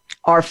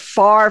are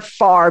far,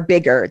 far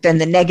bigger than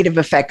the negative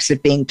effects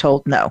of being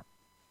told no.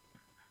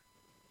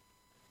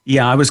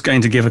 Yeah, I was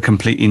going to give a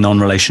completely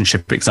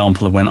non-relationship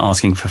example of when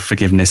asking for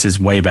forgiveness is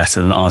way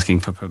better than asking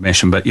for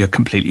permission, but you're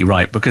completely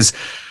right. Because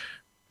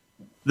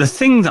the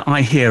thing that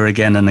I hear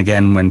again and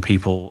again when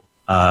people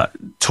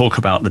talk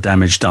about the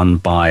damage done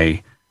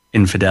by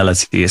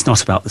infidelity, it's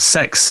not about the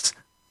sex.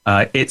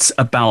 It's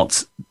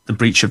about the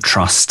breach of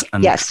trust.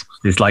 And yes.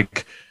 It's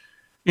like,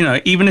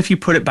 even if you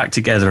put it back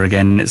together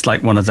again, it's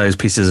like one of those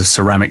pieces of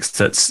ceramics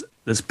that's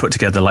put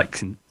together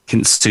like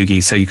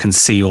kintsugi, so you can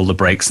see all the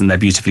breaks and they're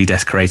beautifully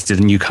decorated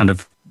and you kind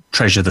of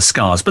treasure the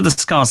scars, but the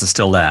scars are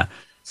still there.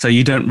 So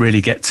you don't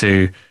really get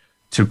to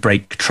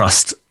break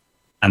trust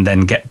and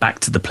then get back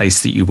to the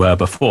place that you were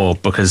before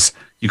because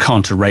you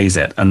can't erase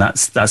it. And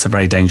that's a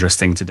very dangerous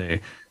thing to do.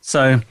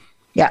 So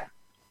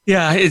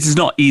yeah, it's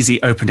not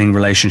easy opening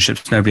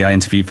relationships. Nobody I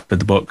interviewed for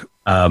the book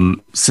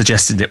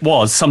suggested it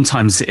was.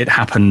 Sometimes it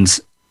happened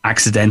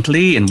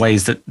accidentally in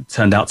ways that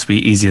turned out to be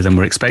easier than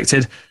were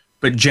expected.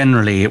 But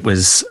generally it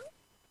was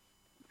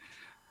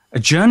a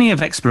journey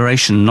of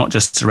exploration, not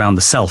just around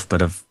the self,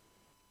 but of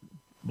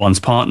one's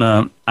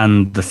partner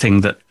and the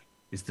thing that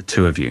is the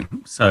two of you.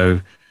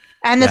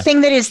 And the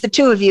thing that is the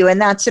two of you,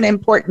 and that's an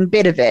important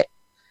bit of it.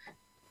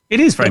 It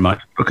is very much,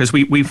 because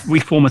we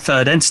form a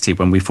third entity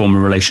when we form a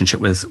relationship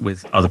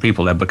with other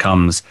people. There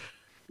becomes,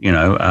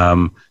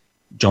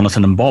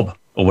 Jonathan and Bob,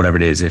 or whatever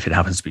it is, if it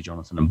happens to be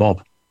Jonathan and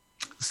Bob.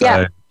 So,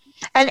 yeah.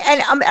 And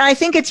I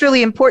think it's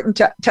really important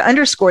to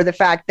underscore the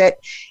fact that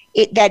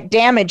that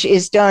damage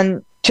is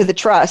done to the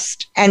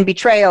trust and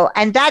betrayal.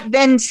 And that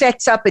then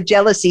sets up a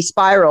jealousy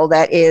spiral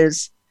that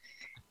is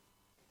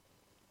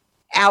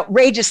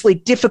outrageously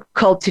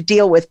difficult to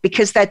deal with,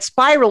 because that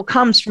spiral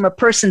comes from a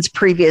person's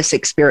previous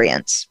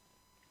experience.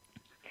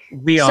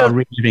 We are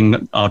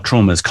reliving our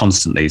traumas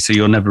constantly. So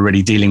you're never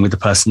really dealing with the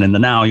person in the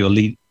now.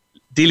 You're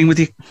dealing with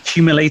the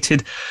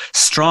accumulated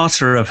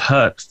strata of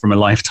hurt from a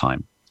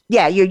lifetime.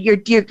 Yeah,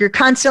 you're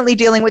constantly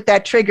dealing with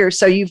that trigger.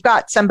 So you've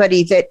got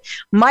somebody that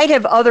might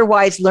have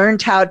otherwise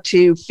learned how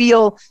to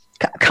feel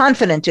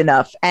confident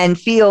enough and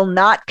feel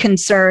not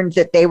concerned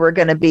that they were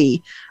going to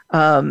be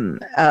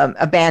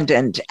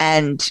abandoned,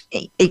 and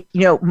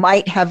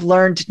might have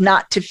learned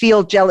not to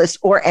feel jealous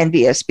or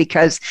envious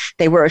because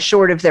they were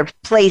assured of their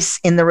place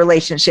in the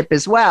relationship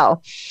as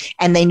well,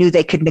 and they knew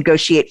they could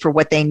negotiate for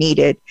what they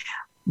needed.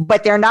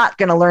 But they're not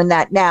going to learn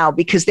that now,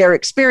 because their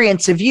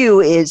experience of you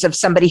is of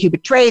somebody who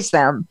betrays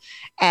them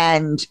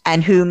and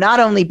who not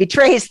only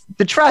betrays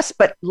the trust,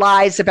 but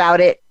lies about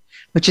it,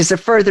 which is a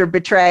further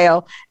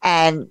betrayal,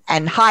 and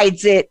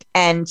hides it,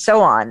 and so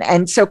on.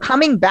 And so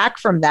coming back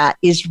from that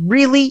is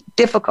really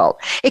difficult.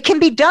 It can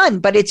be done,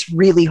 but it's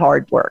really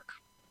hard work.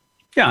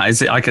 Yeah,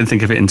 I can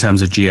think of it in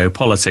terms of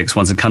geopolitics.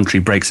 Once a country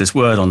breaks its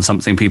word on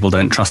something, people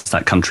don't trust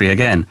that country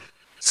again.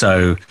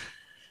 So,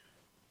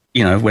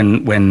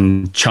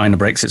 when China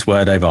breaks its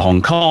word over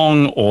Hong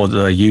Kong, or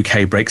the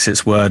UK breaks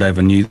its word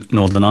over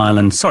Northern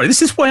Ireland. Sorry,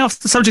 this is way off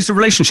the subject of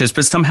relationships,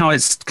 but somehow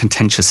it's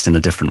contentious in a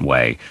different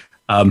way.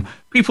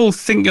 People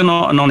think you're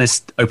not an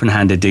honest,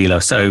 open-handed dealer.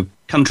 So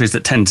countries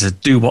that tend to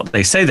do what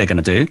they say they're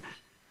going to do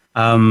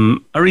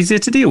are easier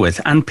to deal with.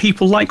 And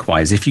people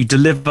likewise, if you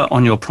deliver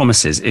on your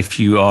promises, if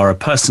you are a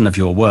person of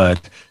your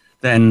word,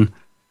 then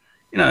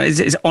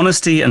it's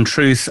honesty and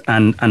truth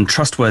and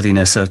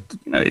trustworthiness.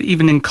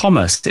 Even in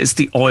commerce, it's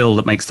the oil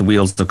that makes the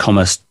wheels of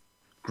commerce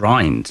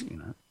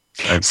grind.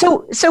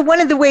 So one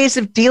of the ways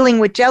of dealing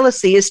with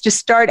jealousy is to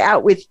start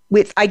out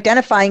with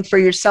identifying for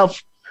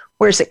yourself,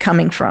 where's it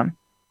coming from?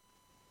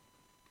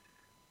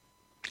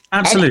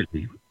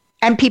 Absolutely.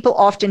 And people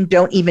often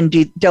don't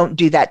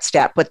do that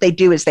step. What they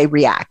do is they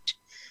react.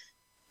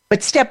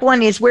 But step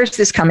one is, where's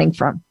this coming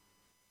from?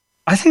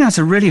 I think that's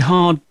a really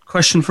hard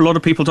question for a lot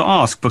of people to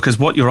ask, because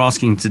what you're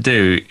asking to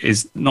do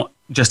is not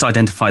just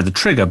identify the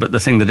trigger, but the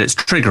thing that it's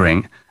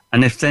triggering.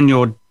 And if then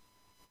you're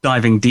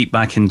diving deep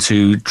back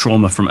into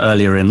trauma from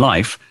earlier in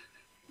life,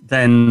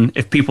 then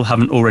if people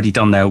haven't already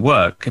done their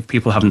work, if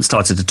people haven't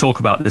started to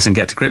talk about this and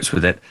get to grips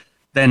with it,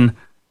 then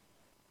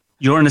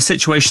you're in a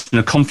situation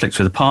of conflict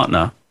with a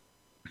partner.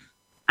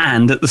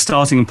 And at the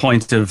starting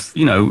point of,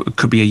 it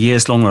could be a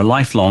years long or a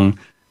lifelong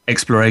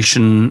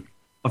exploration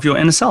of your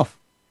inner self.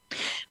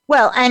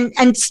 Well,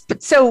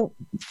 so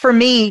for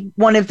me,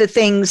 one of the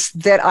things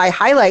that I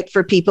highlight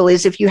for people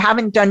is if you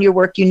haven't done your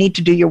work, you need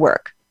to do your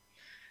work,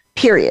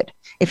 period.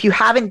 If you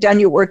haven't done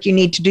your work, you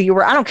need to do your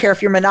work. I don't care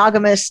if you're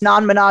monogamous,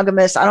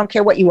 non-monogamous. I don't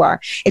care what you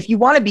are. If you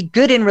want to be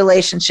good in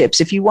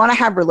relationships, if you want to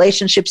have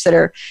relationships that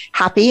are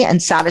happy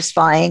and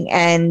satisfying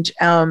and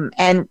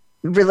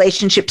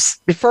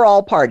relationships for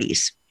all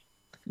parties,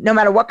 no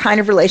matter what kind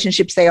of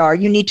relationships they are,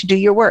 you need to do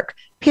your work,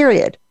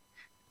 period.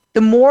 The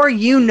more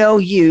you know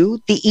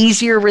you, the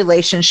easier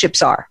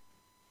relationships are.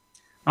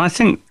 I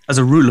think as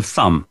a rule of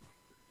thumb,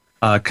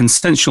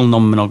 consensually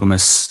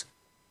non-monogamous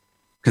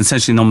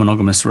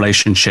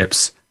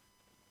relationships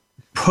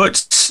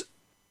put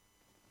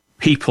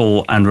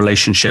people and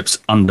relationships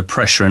under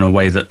pressure in a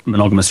way that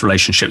monogamous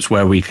relationships,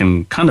 where we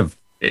can kind of,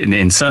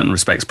 in certain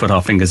respects, put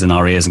our fingers in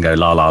our ears and go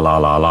la, la, la,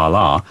 la, la,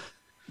 la,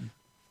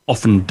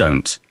 often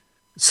don't.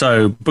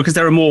 So because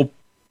there are more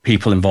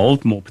people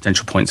involved, more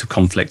potential points of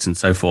conflict and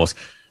so forth.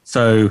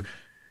 So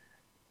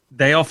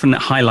they often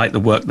highlight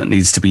the work that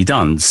needs to be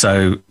done.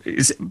 So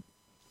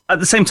at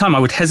the same time, I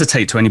would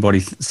hesitate to anybody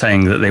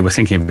saying that they were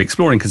thinking of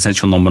exploring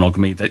consensual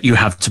non-monogamy, that you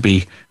have to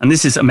be, and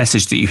this is a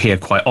message that you hear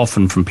quite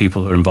often from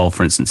people who are involved,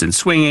 for instance, in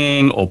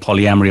swinging or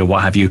polyamory or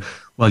what have you.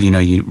 Well,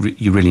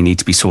 you really need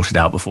to be sorted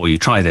out before you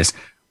try this.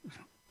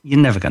 You're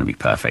never going to be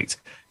perfect.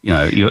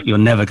 You're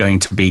never going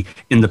to be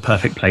in the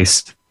perfect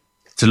place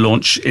to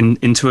launch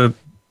into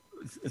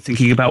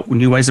thinking about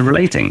new ways of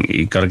relating.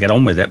 You've got to get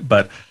on with it,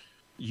 but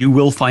you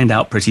will find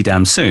out pretty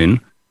damn soon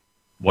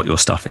what your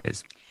stuff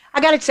is. I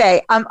got to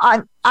say,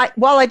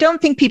 while I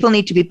don't think people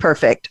need to be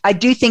perfect, I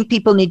do think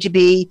people need to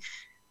be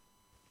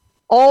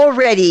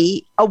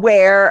already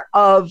aware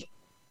of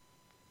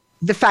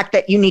the fact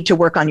that you need to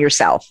work on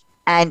yourself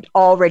and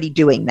already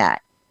doing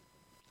that.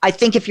 I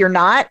think if you're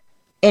not,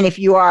 and if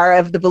you are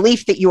of the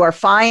belief that you are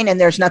fine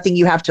and there's nothing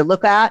you have to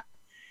look at,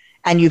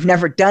 and you've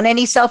never done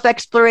any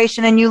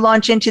self-exploration and you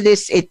launch into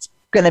this, it's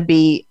going to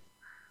be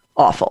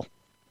awful.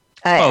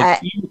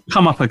 You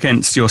come up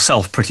against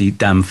yourself pretty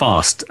damn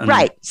fast.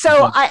 Right.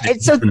 So I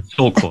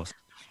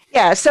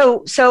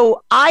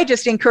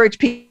just encourage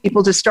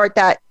people to start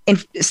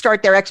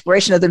their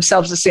exploration of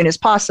themselves as soon as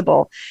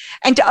possible,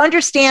 and to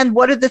understand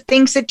what are the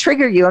things that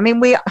trigger you. I mean,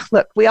 we're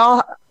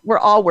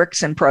all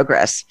works in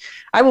progress.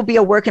 I will be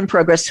a work in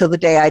progress till the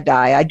day I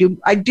die.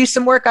 I do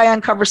some work, I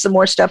uncover some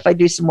more stuff, I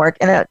do some work,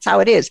 and that's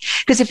how it is.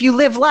 Because if you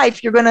live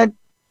life, you're going to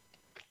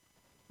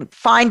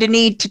find a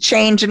need to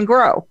change and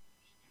grow.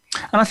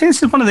 And I think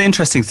this is one of the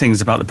interesting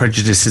things about the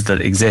prejudices that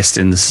exist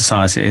in the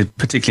society,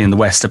 particularly in the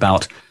West,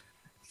 about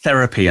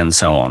therapy and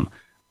so on.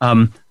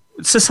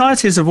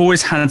 Societies have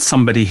always had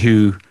somebody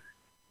who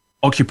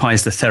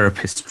occupies the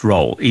therapist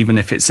role, even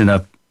if it's in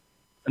a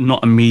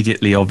not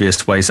immediately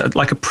obvious ways,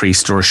 like a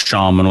priest or a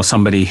shaman or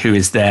somebody who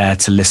is there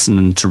to listen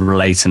and to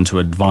relate and to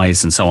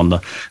advise and so on,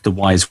 the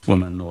wise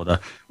woman or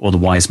the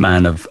wise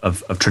man of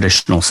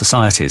traditional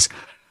societies.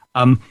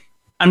 And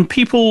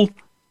people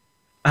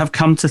have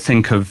come to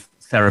think of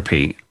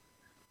therapy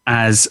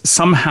as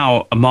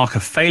somehow a mark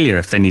of failure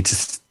if they need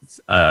to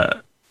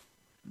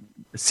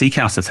seek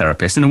out a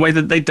therapist, in a way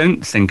that they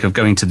don't think of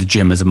going to the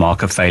gym as a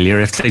mark of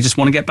failure if they just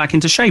want to get back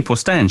into shape or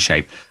stay in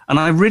shape. And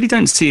I really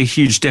don't see a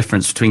huge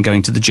difference between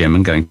going to the gym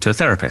and going to a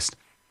therapist.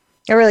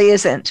 It really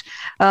isn't.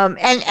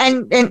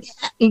 And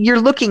you're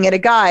looking at a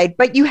guide,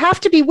 but you have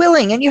to be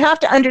willing, and you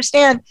have to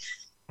understand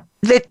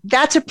that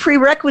that's a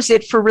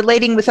prerequisite for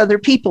relating with other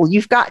people.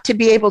 You've got to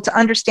be able to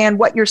understand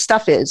what your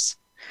stuff is.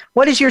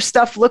 What does your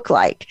stuff look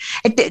like?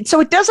 So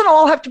it doesn't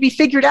all have to be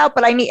figured out,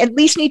 but I at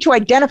least need to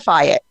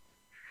identify it,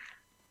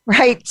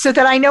 right? So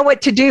that I know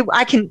what to do.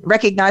 I can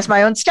recognize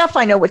my own stuff.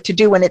 I know what to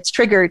do when it's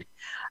triggered.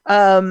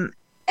 It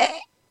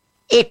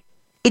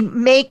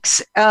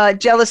makes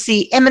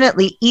jealousy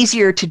eminently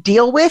easier to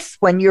deal with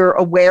when you're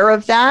aware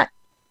of that,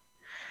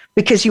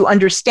 because you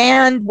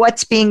understand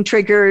what's being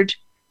triggered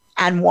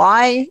and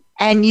why,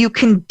 and you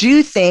can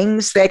do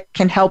things that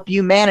can help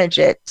you manage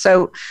it.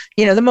 So,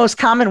 the most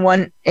common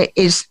one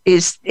is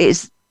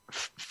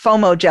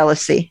FOMO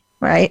jealousy,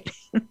 right?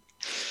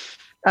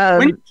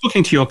 When you're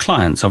talking to your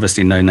clients,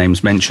 obviously no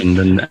names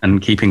mentioned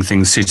and keeping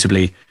things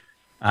suitably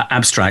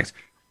abstract,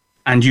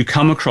 and you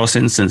come across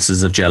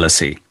instances of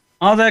jealousy,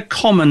 are there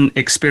common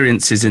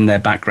experiences in their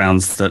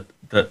backgrounds that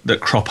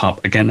crop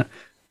up again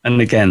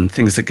and again,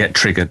 things that get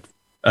triggered?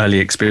 Early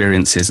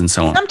experiences and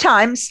so on?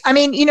 Sometimes. I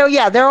mean,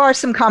 there are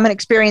some common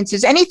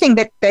experiences. Anything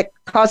that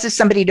causes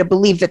somebody to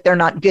believe that they're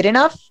not good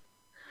enough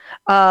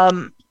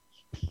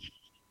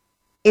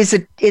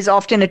is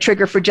often a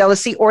trigger for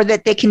jealousy, or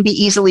that they can be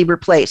easily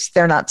replaced.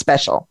 They're not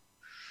special,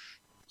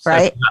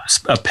 right? So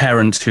perhaps a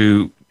parent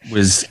who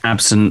was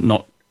absent,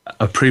 not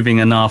approving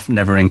enough,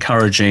 never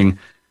encouraging,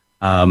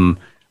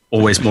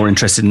 always more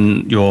interested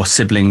in your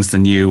siblings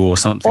than you, or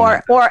something.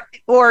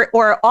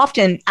 Or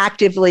often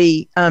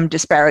actively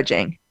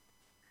disparaging.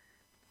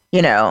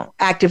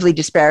 Actively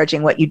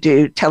disparaging what you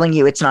do, telling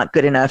you it's not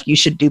good enough, you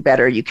should do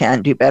better, you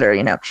can do better.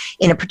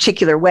 In a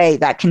particular way,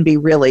 that can be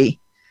really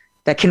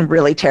that can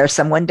really tear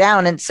someone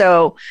down. And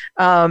so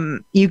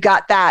you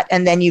got that,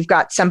 and then you've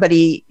got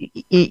somebody,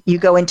 you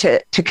go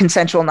into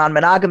consensual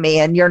non-monogamy,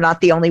 and you're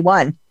not the only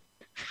one.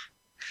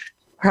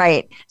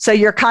 Right. So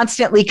you're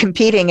constantly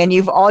competing, and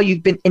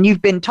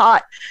you've been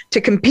taught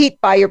to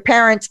compete by your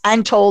parents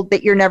and told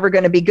that you're never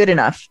going to be good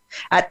enough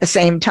at the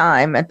same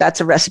time. And that's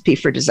a recipe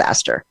for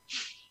disaster.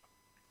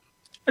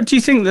 Do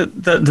you think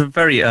that the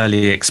very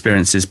early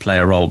experiences play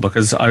a role?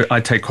 Because I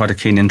take quite a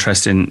keen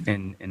interest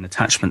in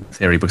attachment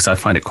theory, because I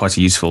find it quite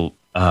a useful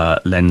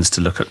lens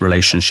to look at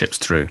relationships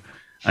through.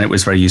 And it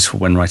was very useful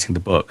when writing the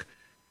book.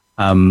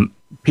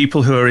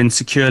 People who are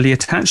insecurely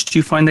attached, do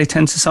you find they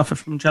tend to suffer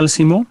from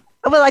jealousy more?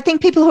 Well, I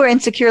think people who are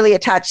insecurely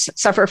attached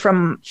suffer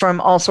from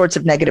all sorts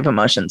of negative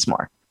emotions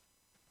more.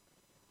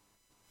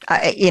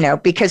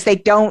 Because they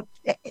don't.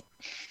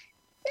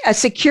 A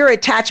secure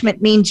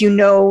attachment means you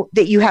know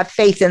that you have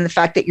faith in the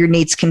fact that your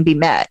needs can be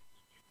met,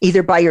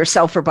 either by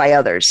yourself or by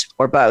others,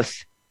 or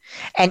both.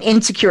 And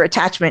insecure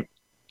attachment,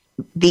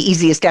 the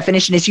easiest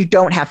definition is you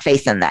don't have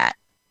faith in that.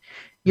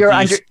 Do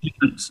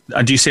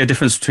you see a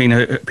difference between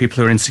people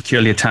who are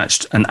insecurely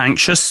attached and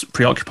anxious,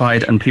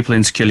 preoccupied, and people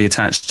insecurely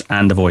attached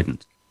and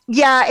avoidant?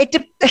 Yeah,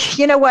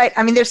 you know what?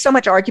 I mean, there's so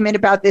much argument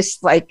about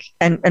this, like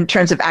in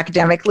terms of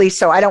academically.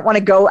 So I don't want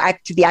to go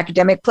to the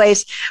academic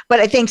place, but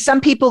I think some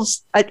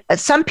people's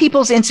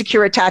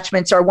insecure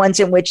attachments are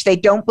ones in which they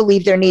don't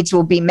believe their needs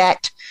will be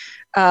met,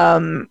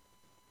 ever.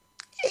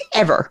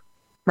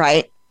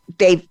 Right?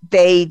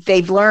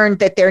 They've learned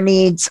that their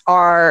needs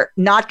are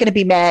not going to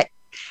be met,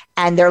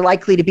 and they're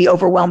likely to be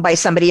overwhelmed by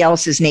somebody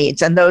else's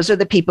needs. And those are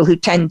the people who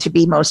tend to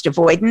be most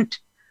avoidant,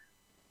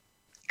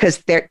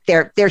 because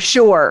they're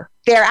sure.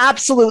 They're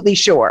absolutely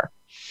sure.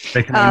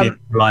 They can only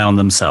rely on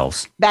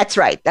themselves. That's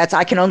right.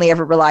 I can only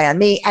ever rely on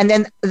me. And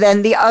then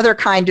the other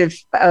kind of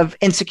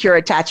insecure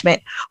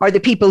attachment are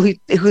the people who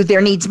their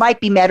needs might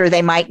be met or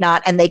they might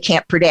not, and they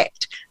can't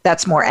predict.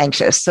 That's more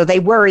anxious. So they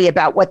worry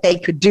about what they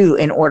could do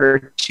in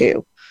order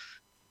to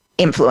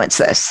influence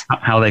this.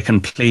 How they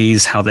can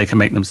please, how they can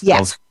make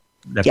themselves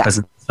their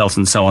present selves,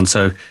 and so on.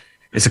 So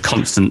it's a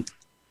constant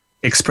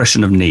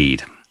expression of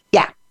need.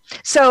 Yeah.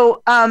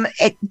 So and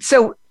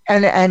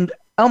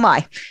oh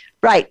my,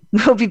 right.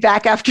 We'll be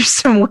back after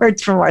some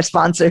words from our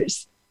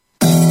sponsors.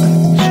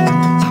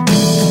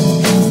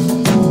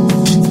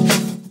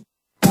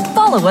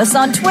 Follow us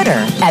on Twitter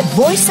at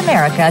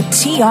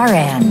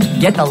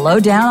VoiceAmericaTRN. Get the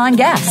lowdown on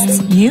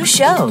guests, new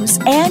shows,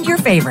 and your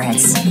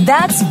favorites.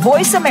 That's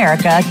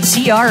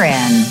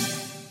VoiceAmericaTRN.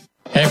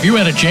 Have you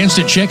had a chance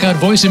to check out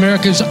Voice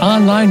America's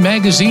online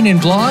magazine and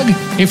blog?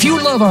 If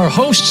you love our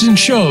hosts and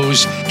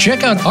shows,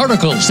 check out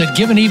articles that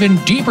give an even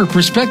deeper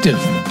perspective,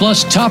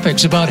 plus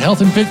topics about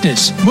health and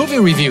fitness, movie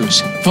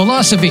reviews,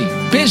 philosophy,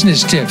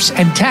 business tips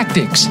and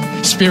tactics,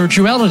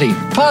 spirituality,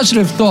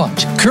 positive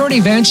thought, current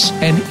events,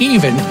 and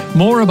even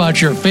more about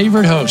your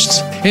favorite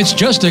hosts. It's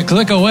just a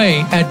click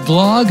away at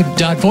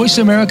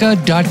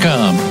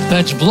blog.voiceamerica.com.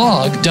 That's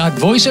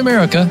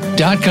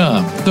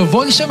blog.voiceamerica.com. The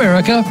Voice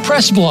America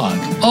Press Blog.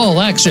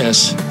 All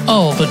access,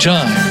 all the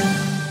time.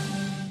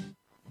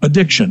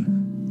 Addiction.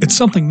 It's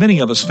something many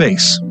of us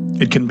face.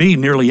 It can be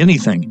nearly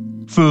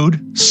anything.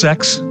 Food,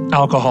 sex,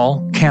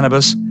 alcohol,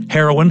 cannabis,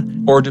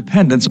 heroin, or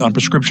dependence on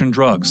prescription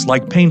drugs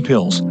like pain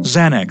pills,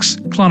 Xanax,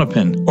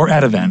 Klonopin, or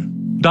Ativan.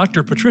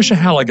 Dr. Patricia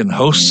Halligan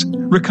hosts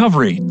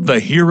Recovery, The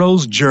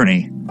Hero's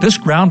Journey. This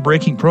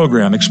groundbreaking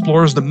program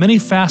explores the many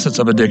facets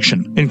of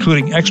addiction,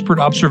 including expert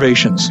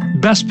observations,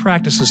 best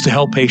practices to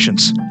help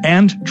patients,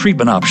 and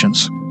treatment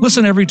options.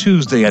 Listen every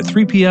Tuesday at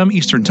 3 p.m.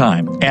 Eastern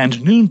Time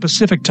and noon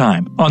Pacific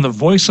Time on the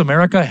Voice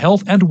America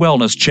Health and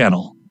Wellness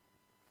channel.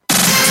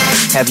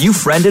 Have you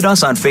friended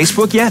us on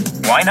Facebook yet?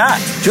 Why not?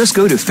 Just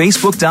go to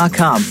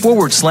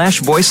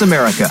facebook.com/Voice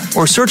America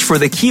or search for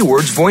the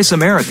keywords Voice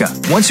America.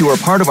 Once you are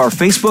part of our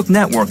Facebook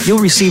network, you'll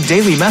receive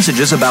daily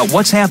messages about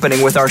what's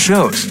happening with our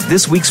shows,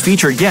 this week's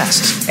featured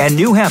guests, and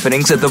new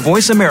happenings at the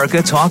Voice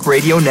America Talk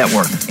Radio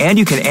Network. And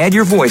you can add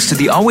your voice to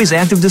the always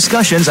active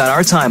discussions on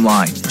our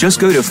timeline. Just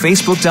go to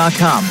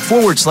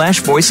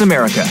facebook.com/Voice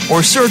America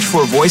or search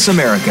for Voice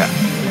America.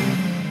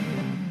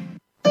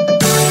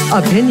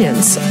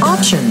 Opinions,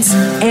 options,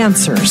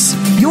 answers.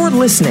 You're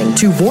listening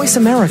to Voice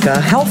America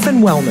Health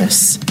and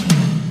Wellness.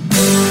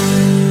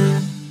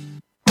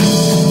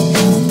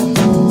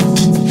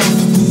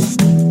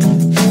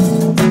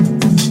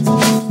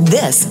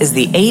 This is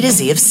the A to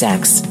Z of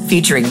Sex,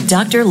 featuring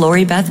Dr.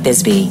 Lori Beth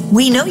Bisbey.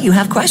 We know you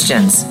have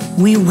questions.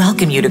 We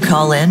welcome you to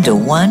call in to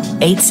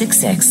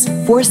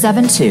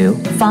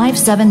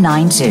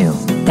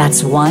 1-866-472-5792.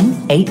 That's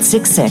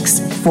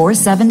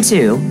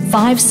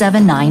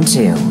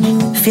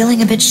 1-866-472-5792.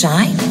 Feeling a bit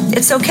shy?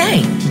 It's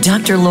okay.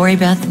 Dr. Lori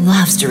Beth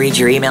loves to read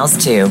your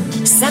emails too.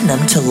 Send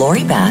them to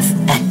Lori Beth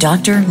at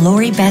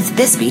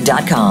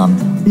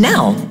drloribethbisbey.com.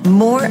 Now,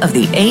 more of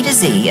the A to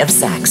Z of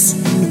Sex.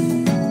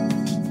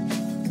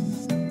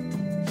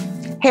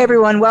 Hey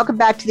everyone, welcome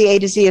back to the A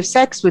to Z of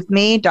Sex with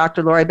me,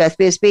 Dr. Lori Beth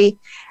Bisbey.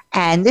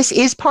 And this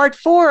is part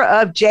 4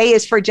 of J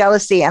is for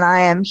Jealousy. And I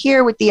am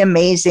here with the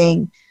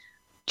amazing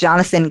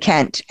Jonathan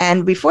Kent.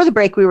 And before the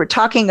break, we were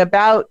talking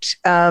about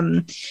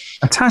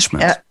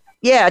attachment.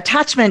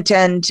 Attachment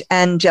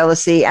and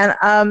jealousy. And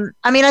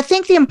I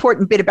think the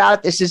important bit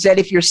about this is that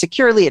if you're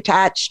securely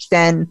attached,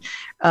 then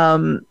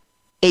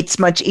it's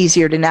much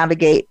easier to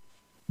navigate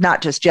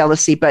not just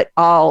jealousy, but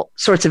all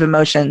sorts of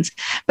emotions.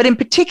 But in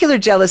particular,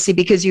 jealousy,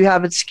 because you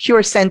have a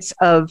secure sense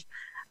of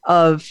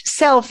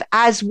self,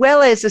 as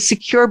well as a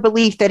secure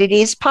belief that it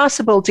is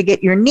possible to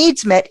get your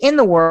needs met in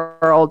the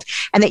world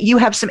and that you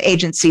have some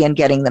agency in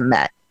getting them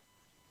met.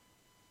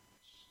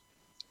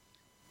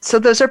 So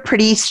those are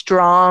pretty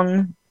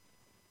strong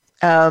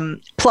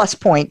plus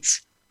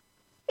points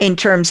in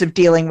terms of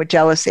dealing with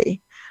jealousy.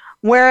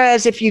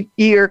 Whereas if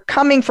you're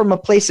coming from a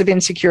place of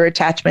insecure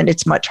attachment,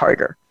 it's much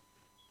harder.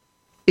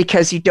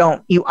 Because you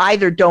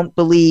either don't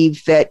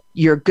believe that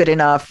you're good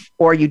enough,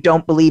 or you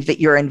don't believe that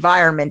your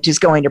environment is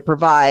going to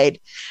provide,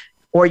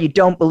 or you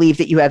don't believe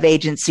that you have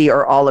agency,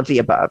 or all of the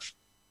above.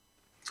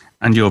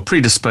 And you're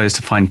predisposed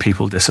to find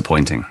people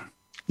disappointing.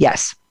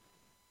 Yes.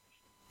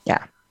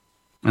 Yeah.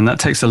 And that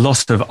takes a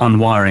lot of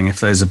unwiring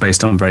if those are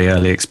based on very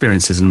early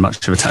experiences, and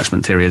much of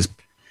attachment theory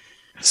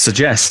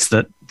suggests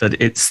that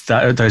it's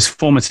those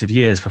formative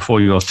years before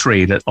you're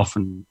 3 that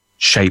often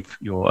shape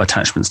your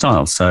attachment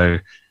style. So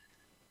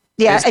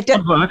yeah, it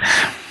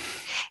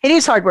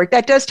is hard work.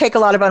 That does take a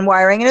lot of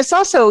unwiring. And it's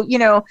also,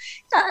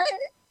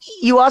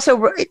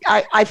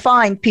 I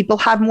find people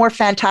have more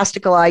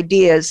fantastical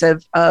ideas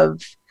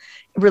of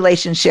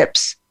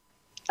relationships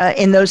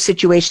in those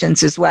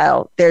situations as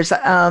well. There's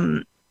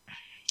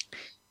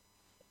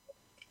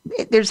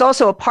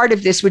also a part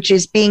of this, which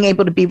is being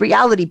able to be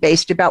reality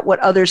based about what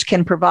others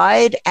can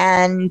provide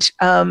and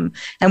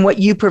what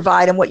you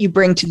provide and what you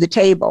bring to the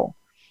table.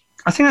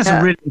 I think that's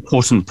a really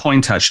important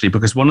point, actually,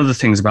 because one of the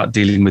things about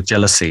dealing with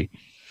jealousy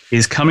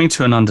is coming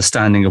to an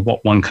understanding of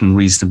what one can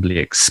reasonably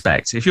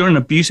expect. If you're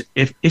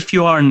if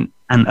you are in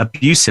an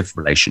abusive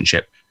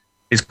relationship,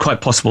 it's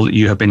quite possible that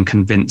you have been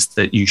convinced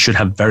that you should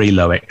have very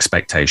low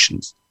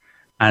expectations.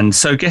 And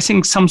so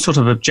getting some sort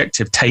of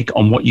objective take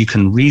on what you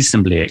can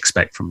reasonably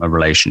expect from a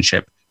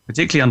relationship,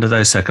 particularly under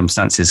those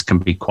circumstances, can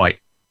be quite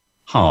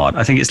hard.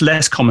 I think it's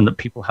less common that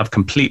people have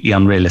completely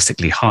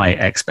unrealistically high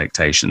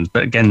expectations.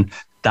 But again,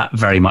 that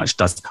very much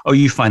does. Oh,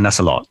 you find that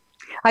a lot?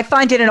 I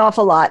find it an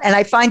awful lot. And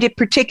I find it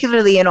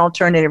particularly in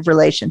alternative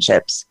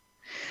relationships.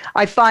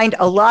 I find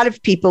a lot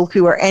of people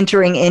who are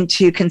entering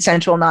into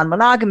consensual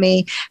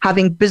non-monogamy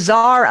having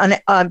bizarre,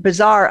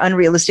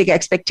 unrealistic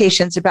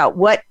expectations about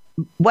what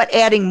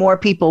adding more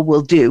people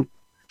will do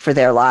for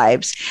their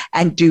lives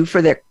and do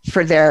for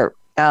their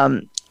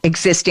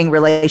existing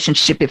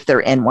relationship if they're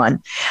in one,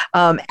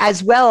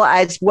 as well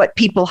as what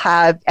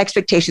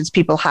expectations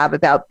people have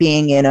about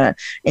being in a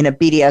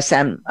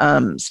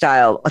BDSM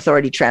style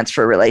authority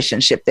transfer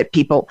relationship, that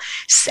people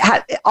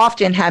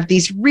often have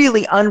these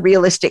really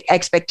unrealistic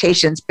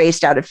expectations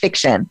based out of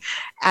fiction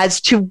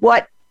as to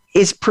what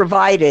is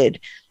provided,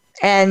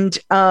 and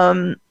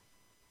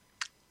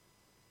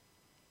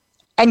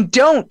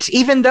don't,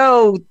 even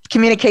though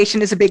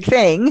communication is a big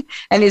thing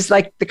and is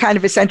like the kind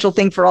of essential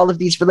thing for all of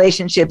these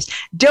relationships,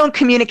 don't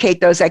communicate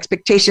those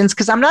expectations,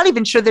 because I'm not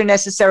even sure they're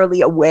necessarily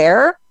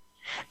aware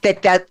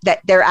that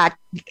they're at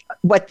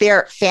what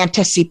their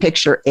fantasy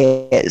picture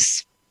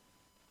is.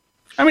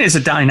 I mean, it's a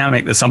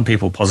dynamic that some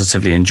people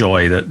positively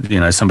enjoy,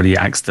 that, somebody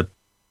acts the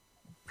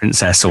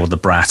princess or the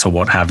brat or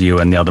what have you,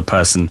 and the other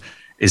person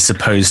is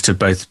supposed to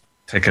both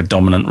take a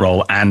dominant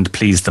role and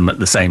please them at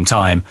the same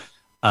time.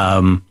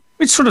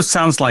 Which sort of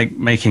sounds like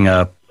making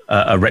a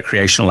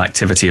recreational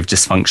activity of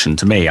dysfunction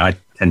to me. I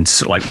tend to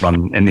sort of like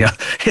run in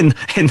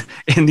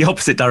the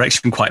opposite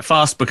direction quite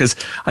fast, because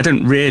I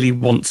don't really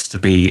want to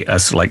be a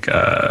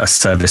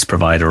service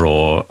provider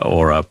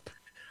or a,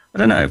 I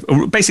don't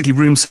know, basically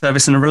room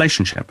service in a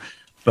relationship.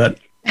 But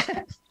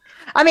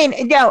I mean,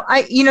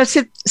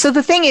 so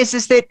the thing is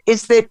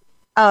that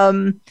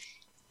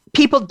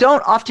people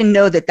don't often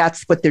know that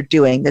that's what they're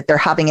doing, that they're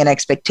having an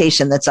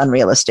expectation that's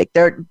unrealistic.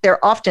 They're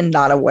often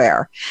not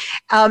aware.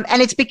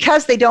 And it's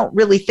because they don't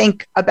really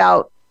think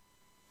about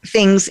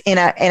things in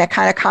a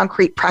kind of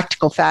concrete,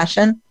 practical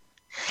fashion.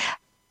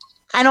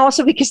 And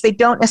also because they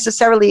don't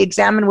necessarily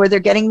examine where they're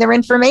getting their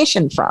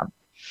information from.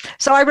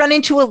 So I run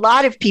into a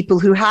lot of people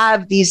who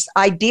have these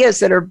ideas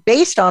that are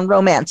based on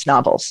romance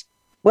novels,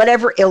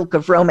 whatever ilk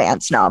of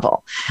romance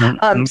novel.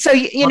 So,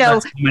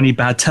 many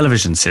bad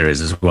television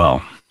series as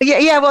well.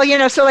 Yeah.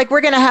 Well, so like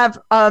we're going to have,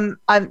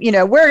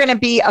 we're going to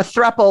be a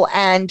throuple,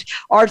 and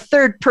our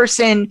third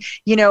person,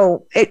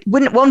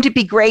 won't it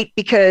be great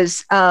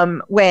because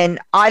when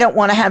I don't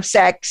want to have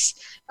sex,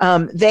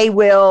 they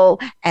will.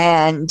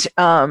 And,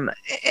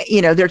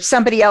 there's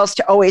somebody else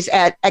to always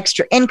add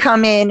extra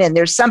income in, and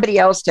there's somebody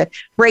else to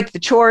break the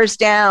chores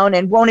down.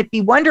 And won't it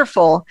be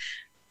wonderful?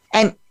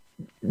 And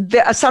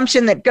the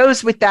assumption that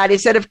goes with that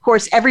is that, of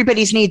course,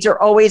 everybody's needs are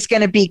always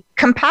going to be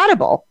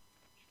compatible,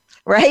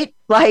 right?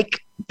 Like,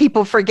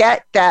 people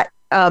forget that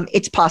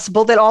it's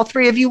possible that all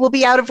three of you will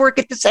be out of work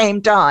at the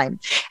same time.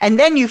 And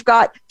then you've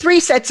got 3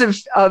 sets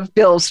of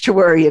bills to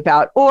worry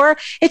about. Or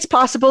it's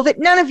possible that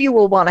none of you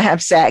will want to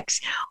have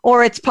sex.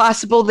 Or it's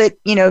possible that,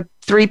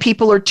 3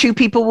 people or 2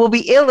 people will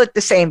be ill at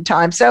the same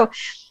time. So,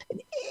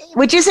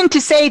 which isn't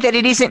to say that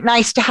it isn't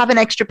nice to have an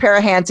extra pair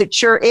of hands. It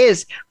sure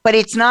is. But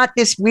it's not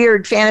this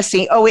weird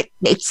fantasy. Oh,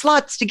 it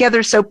slots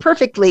together so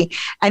perfectly.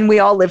 And we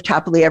all lived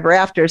happily ever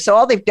after. So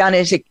all they've done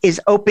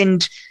is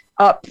opened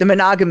up the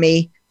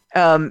monogamy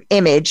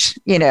image.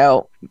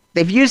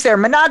 They've used their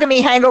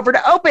monogamy hangover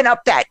to open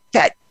up that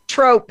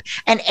trope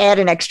and add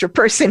an extra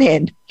person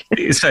in.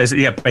 So,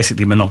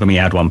 basically monogamy,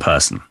 add one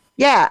person.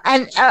 Yeah.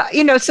 And,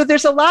 so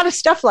there's a lot of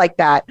stuff like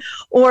that.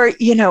 Or,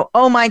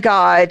 oh, my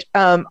God,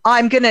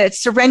 I'm going to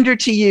surrender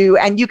to you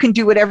and you can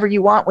do whatever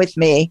you want with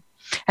me.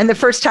 And the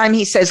first time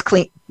he says,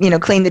 clean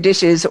the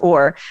dishes,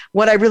 or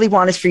what I really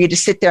want is for you to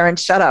sit there and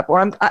shut up.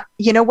 Or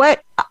you know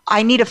what?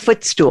 I need a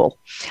footstool.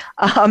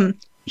 Or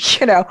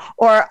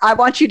I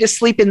want you to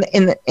sleep in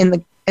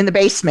the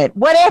basement,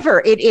 whatever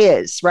it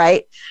is.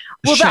 Right.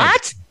 Well,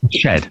 that's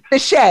the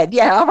shed.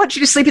 Yeah. I want you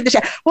to sleep in the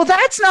shed. Well,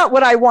 that's not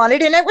what I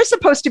wanted. And it was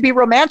supposed to be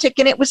romantic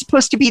and it was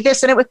supposed to be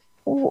this. And it was,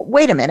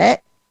 wait a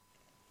minute.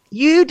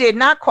 You did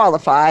not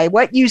qualify.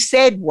 What you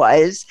said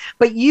was,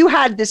 but you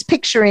had this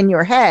picture in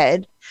your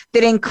head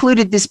that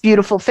included this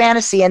beautiful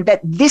fantasy and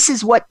that this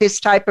is what this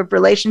type of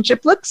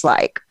relationship looks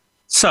like.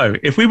 So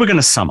if we were going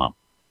to sum up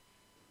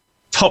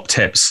top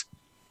tips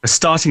for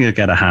starting to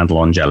get a handle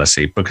on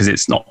jealousy, because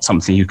it's not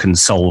something you can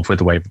solve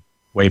with a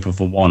wave of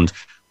a wand,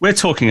 we're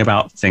talking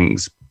about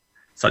things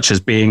such as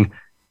being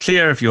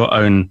clear of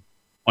on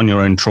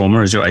your own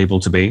trauma as you're able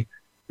to be,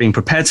 being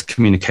prepared to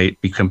communicate,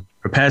 become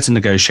prepared to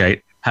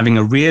negotiate, having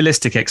a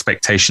realistic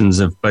expectations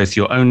of both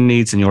your own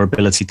needs and your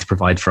ability to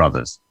provide for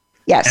others.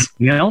 Yes.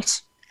 Anything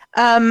else?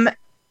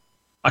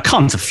 I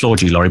can't have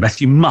floored you, Lori Beth.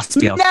 You must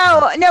be able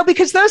to. No,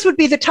 because those would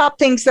be the top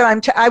things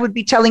that I would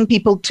be telling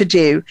people to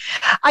do.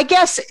 I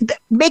guess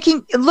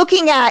looking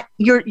at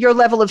your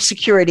level of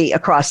security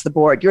across the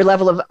board, your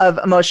level of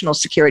emotional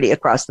security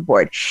across the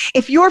board.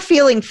 If you're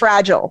feeling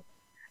fragile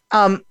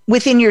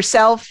within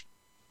yourself,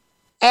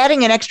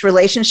 adding an extra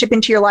relationship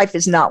into your life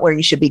is not where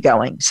you should be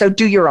going. So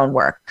do your own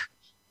work.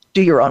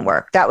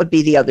 That would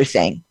be the other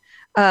thing.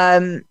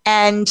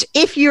 And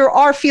if you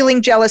are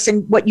feeling jealous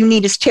and what you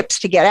need is tips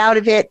to get out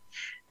of it,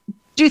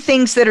 do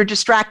things that are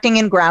distracting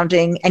and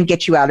grounding and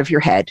get you out of your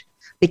head.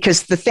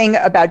 Because the thing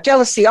about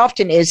jealousy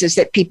often is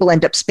that people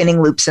end up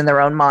spinning loops in their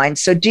own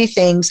minds. So do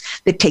things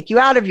that take you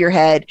out of your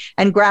head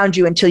and ground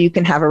you until you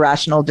can have a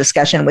rational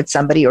discussion with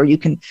somebody, or you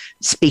can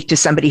speak to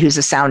somebody who's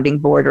a sounding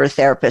board or a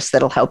therapist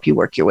that'll help you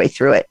work your way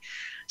through it.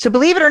 So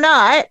believe it or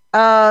not,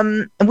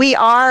 we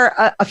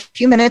are a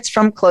few minutes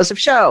from close of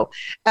show.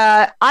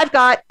 I've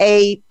got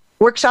a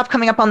workshop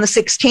coming up on the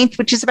 16th,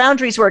 which is a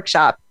boundaries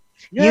workshop.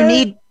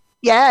 Yay.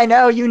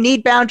 You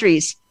need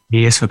boundaries.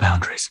 B is for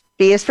boundaries.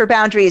 B is for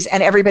boundaries,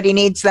 and everybody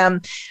needs them.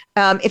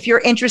 If you're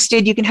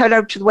interested, you can head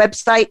over to the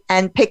website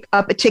and pick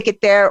up a ticket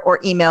there,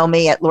 or email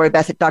me at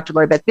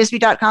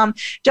loribeth@drloribethbisbey.com.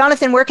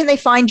 Jonathan, where can they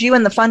find you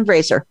and the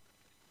fundraiser?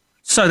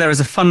 So there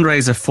is a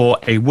fundraiser for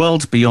A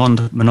World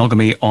Beyond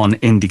Monogamy on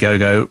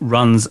Indiegogo,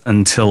 runs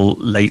until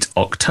late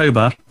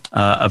October.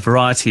 A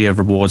variety of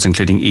rewards,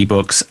 including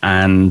ebooks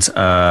and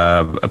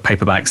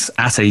paperbacks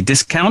at a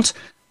discount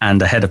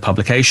and ahead of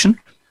publication.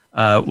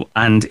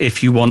 And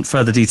if you want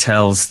further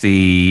details,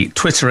 the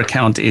Twitter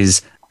account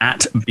is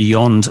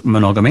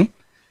 @BeyondMonogamy.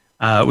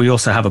 We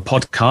also have a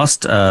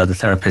podcast, the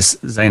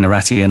therapist Zaina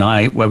Ratti and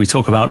I, where we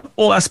talk about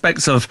all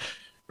aspects of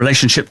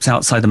relationships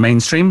outside the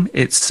mainstream.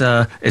 It's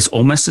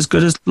almost as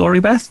good as Lori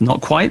Beth,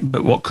 not quite,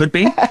 but what could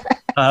be.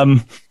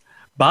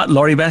 But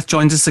Lori Beth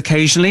joins us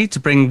occasionally to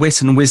bring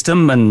wit and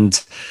wisdom and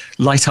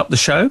light up the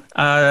show.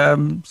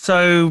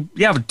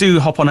 Do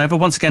hop on over.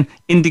 Once again,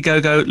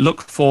 Indiegogo,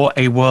 look for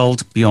A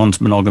World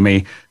Beyond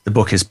Monogamy. The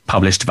book is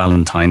published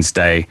Valentine's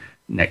Day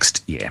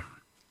next year.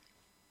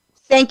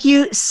 Thank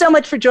you so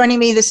much for joining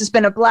me. This has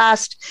been a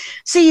blast.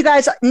 See you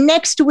guys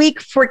next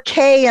week for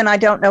Kay, and I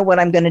don't know what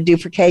I'm going to do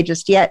for Kay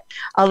just yet.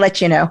 I'll let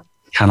you know.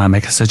 Can I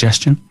make a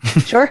suggestion?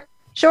 Sure.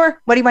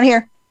 What do you want to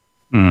hear?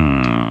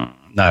 No,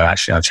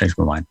 actually, I've changed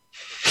my mind.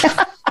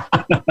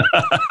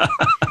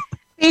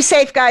 Be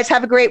safe, guys.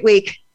 Have a great week.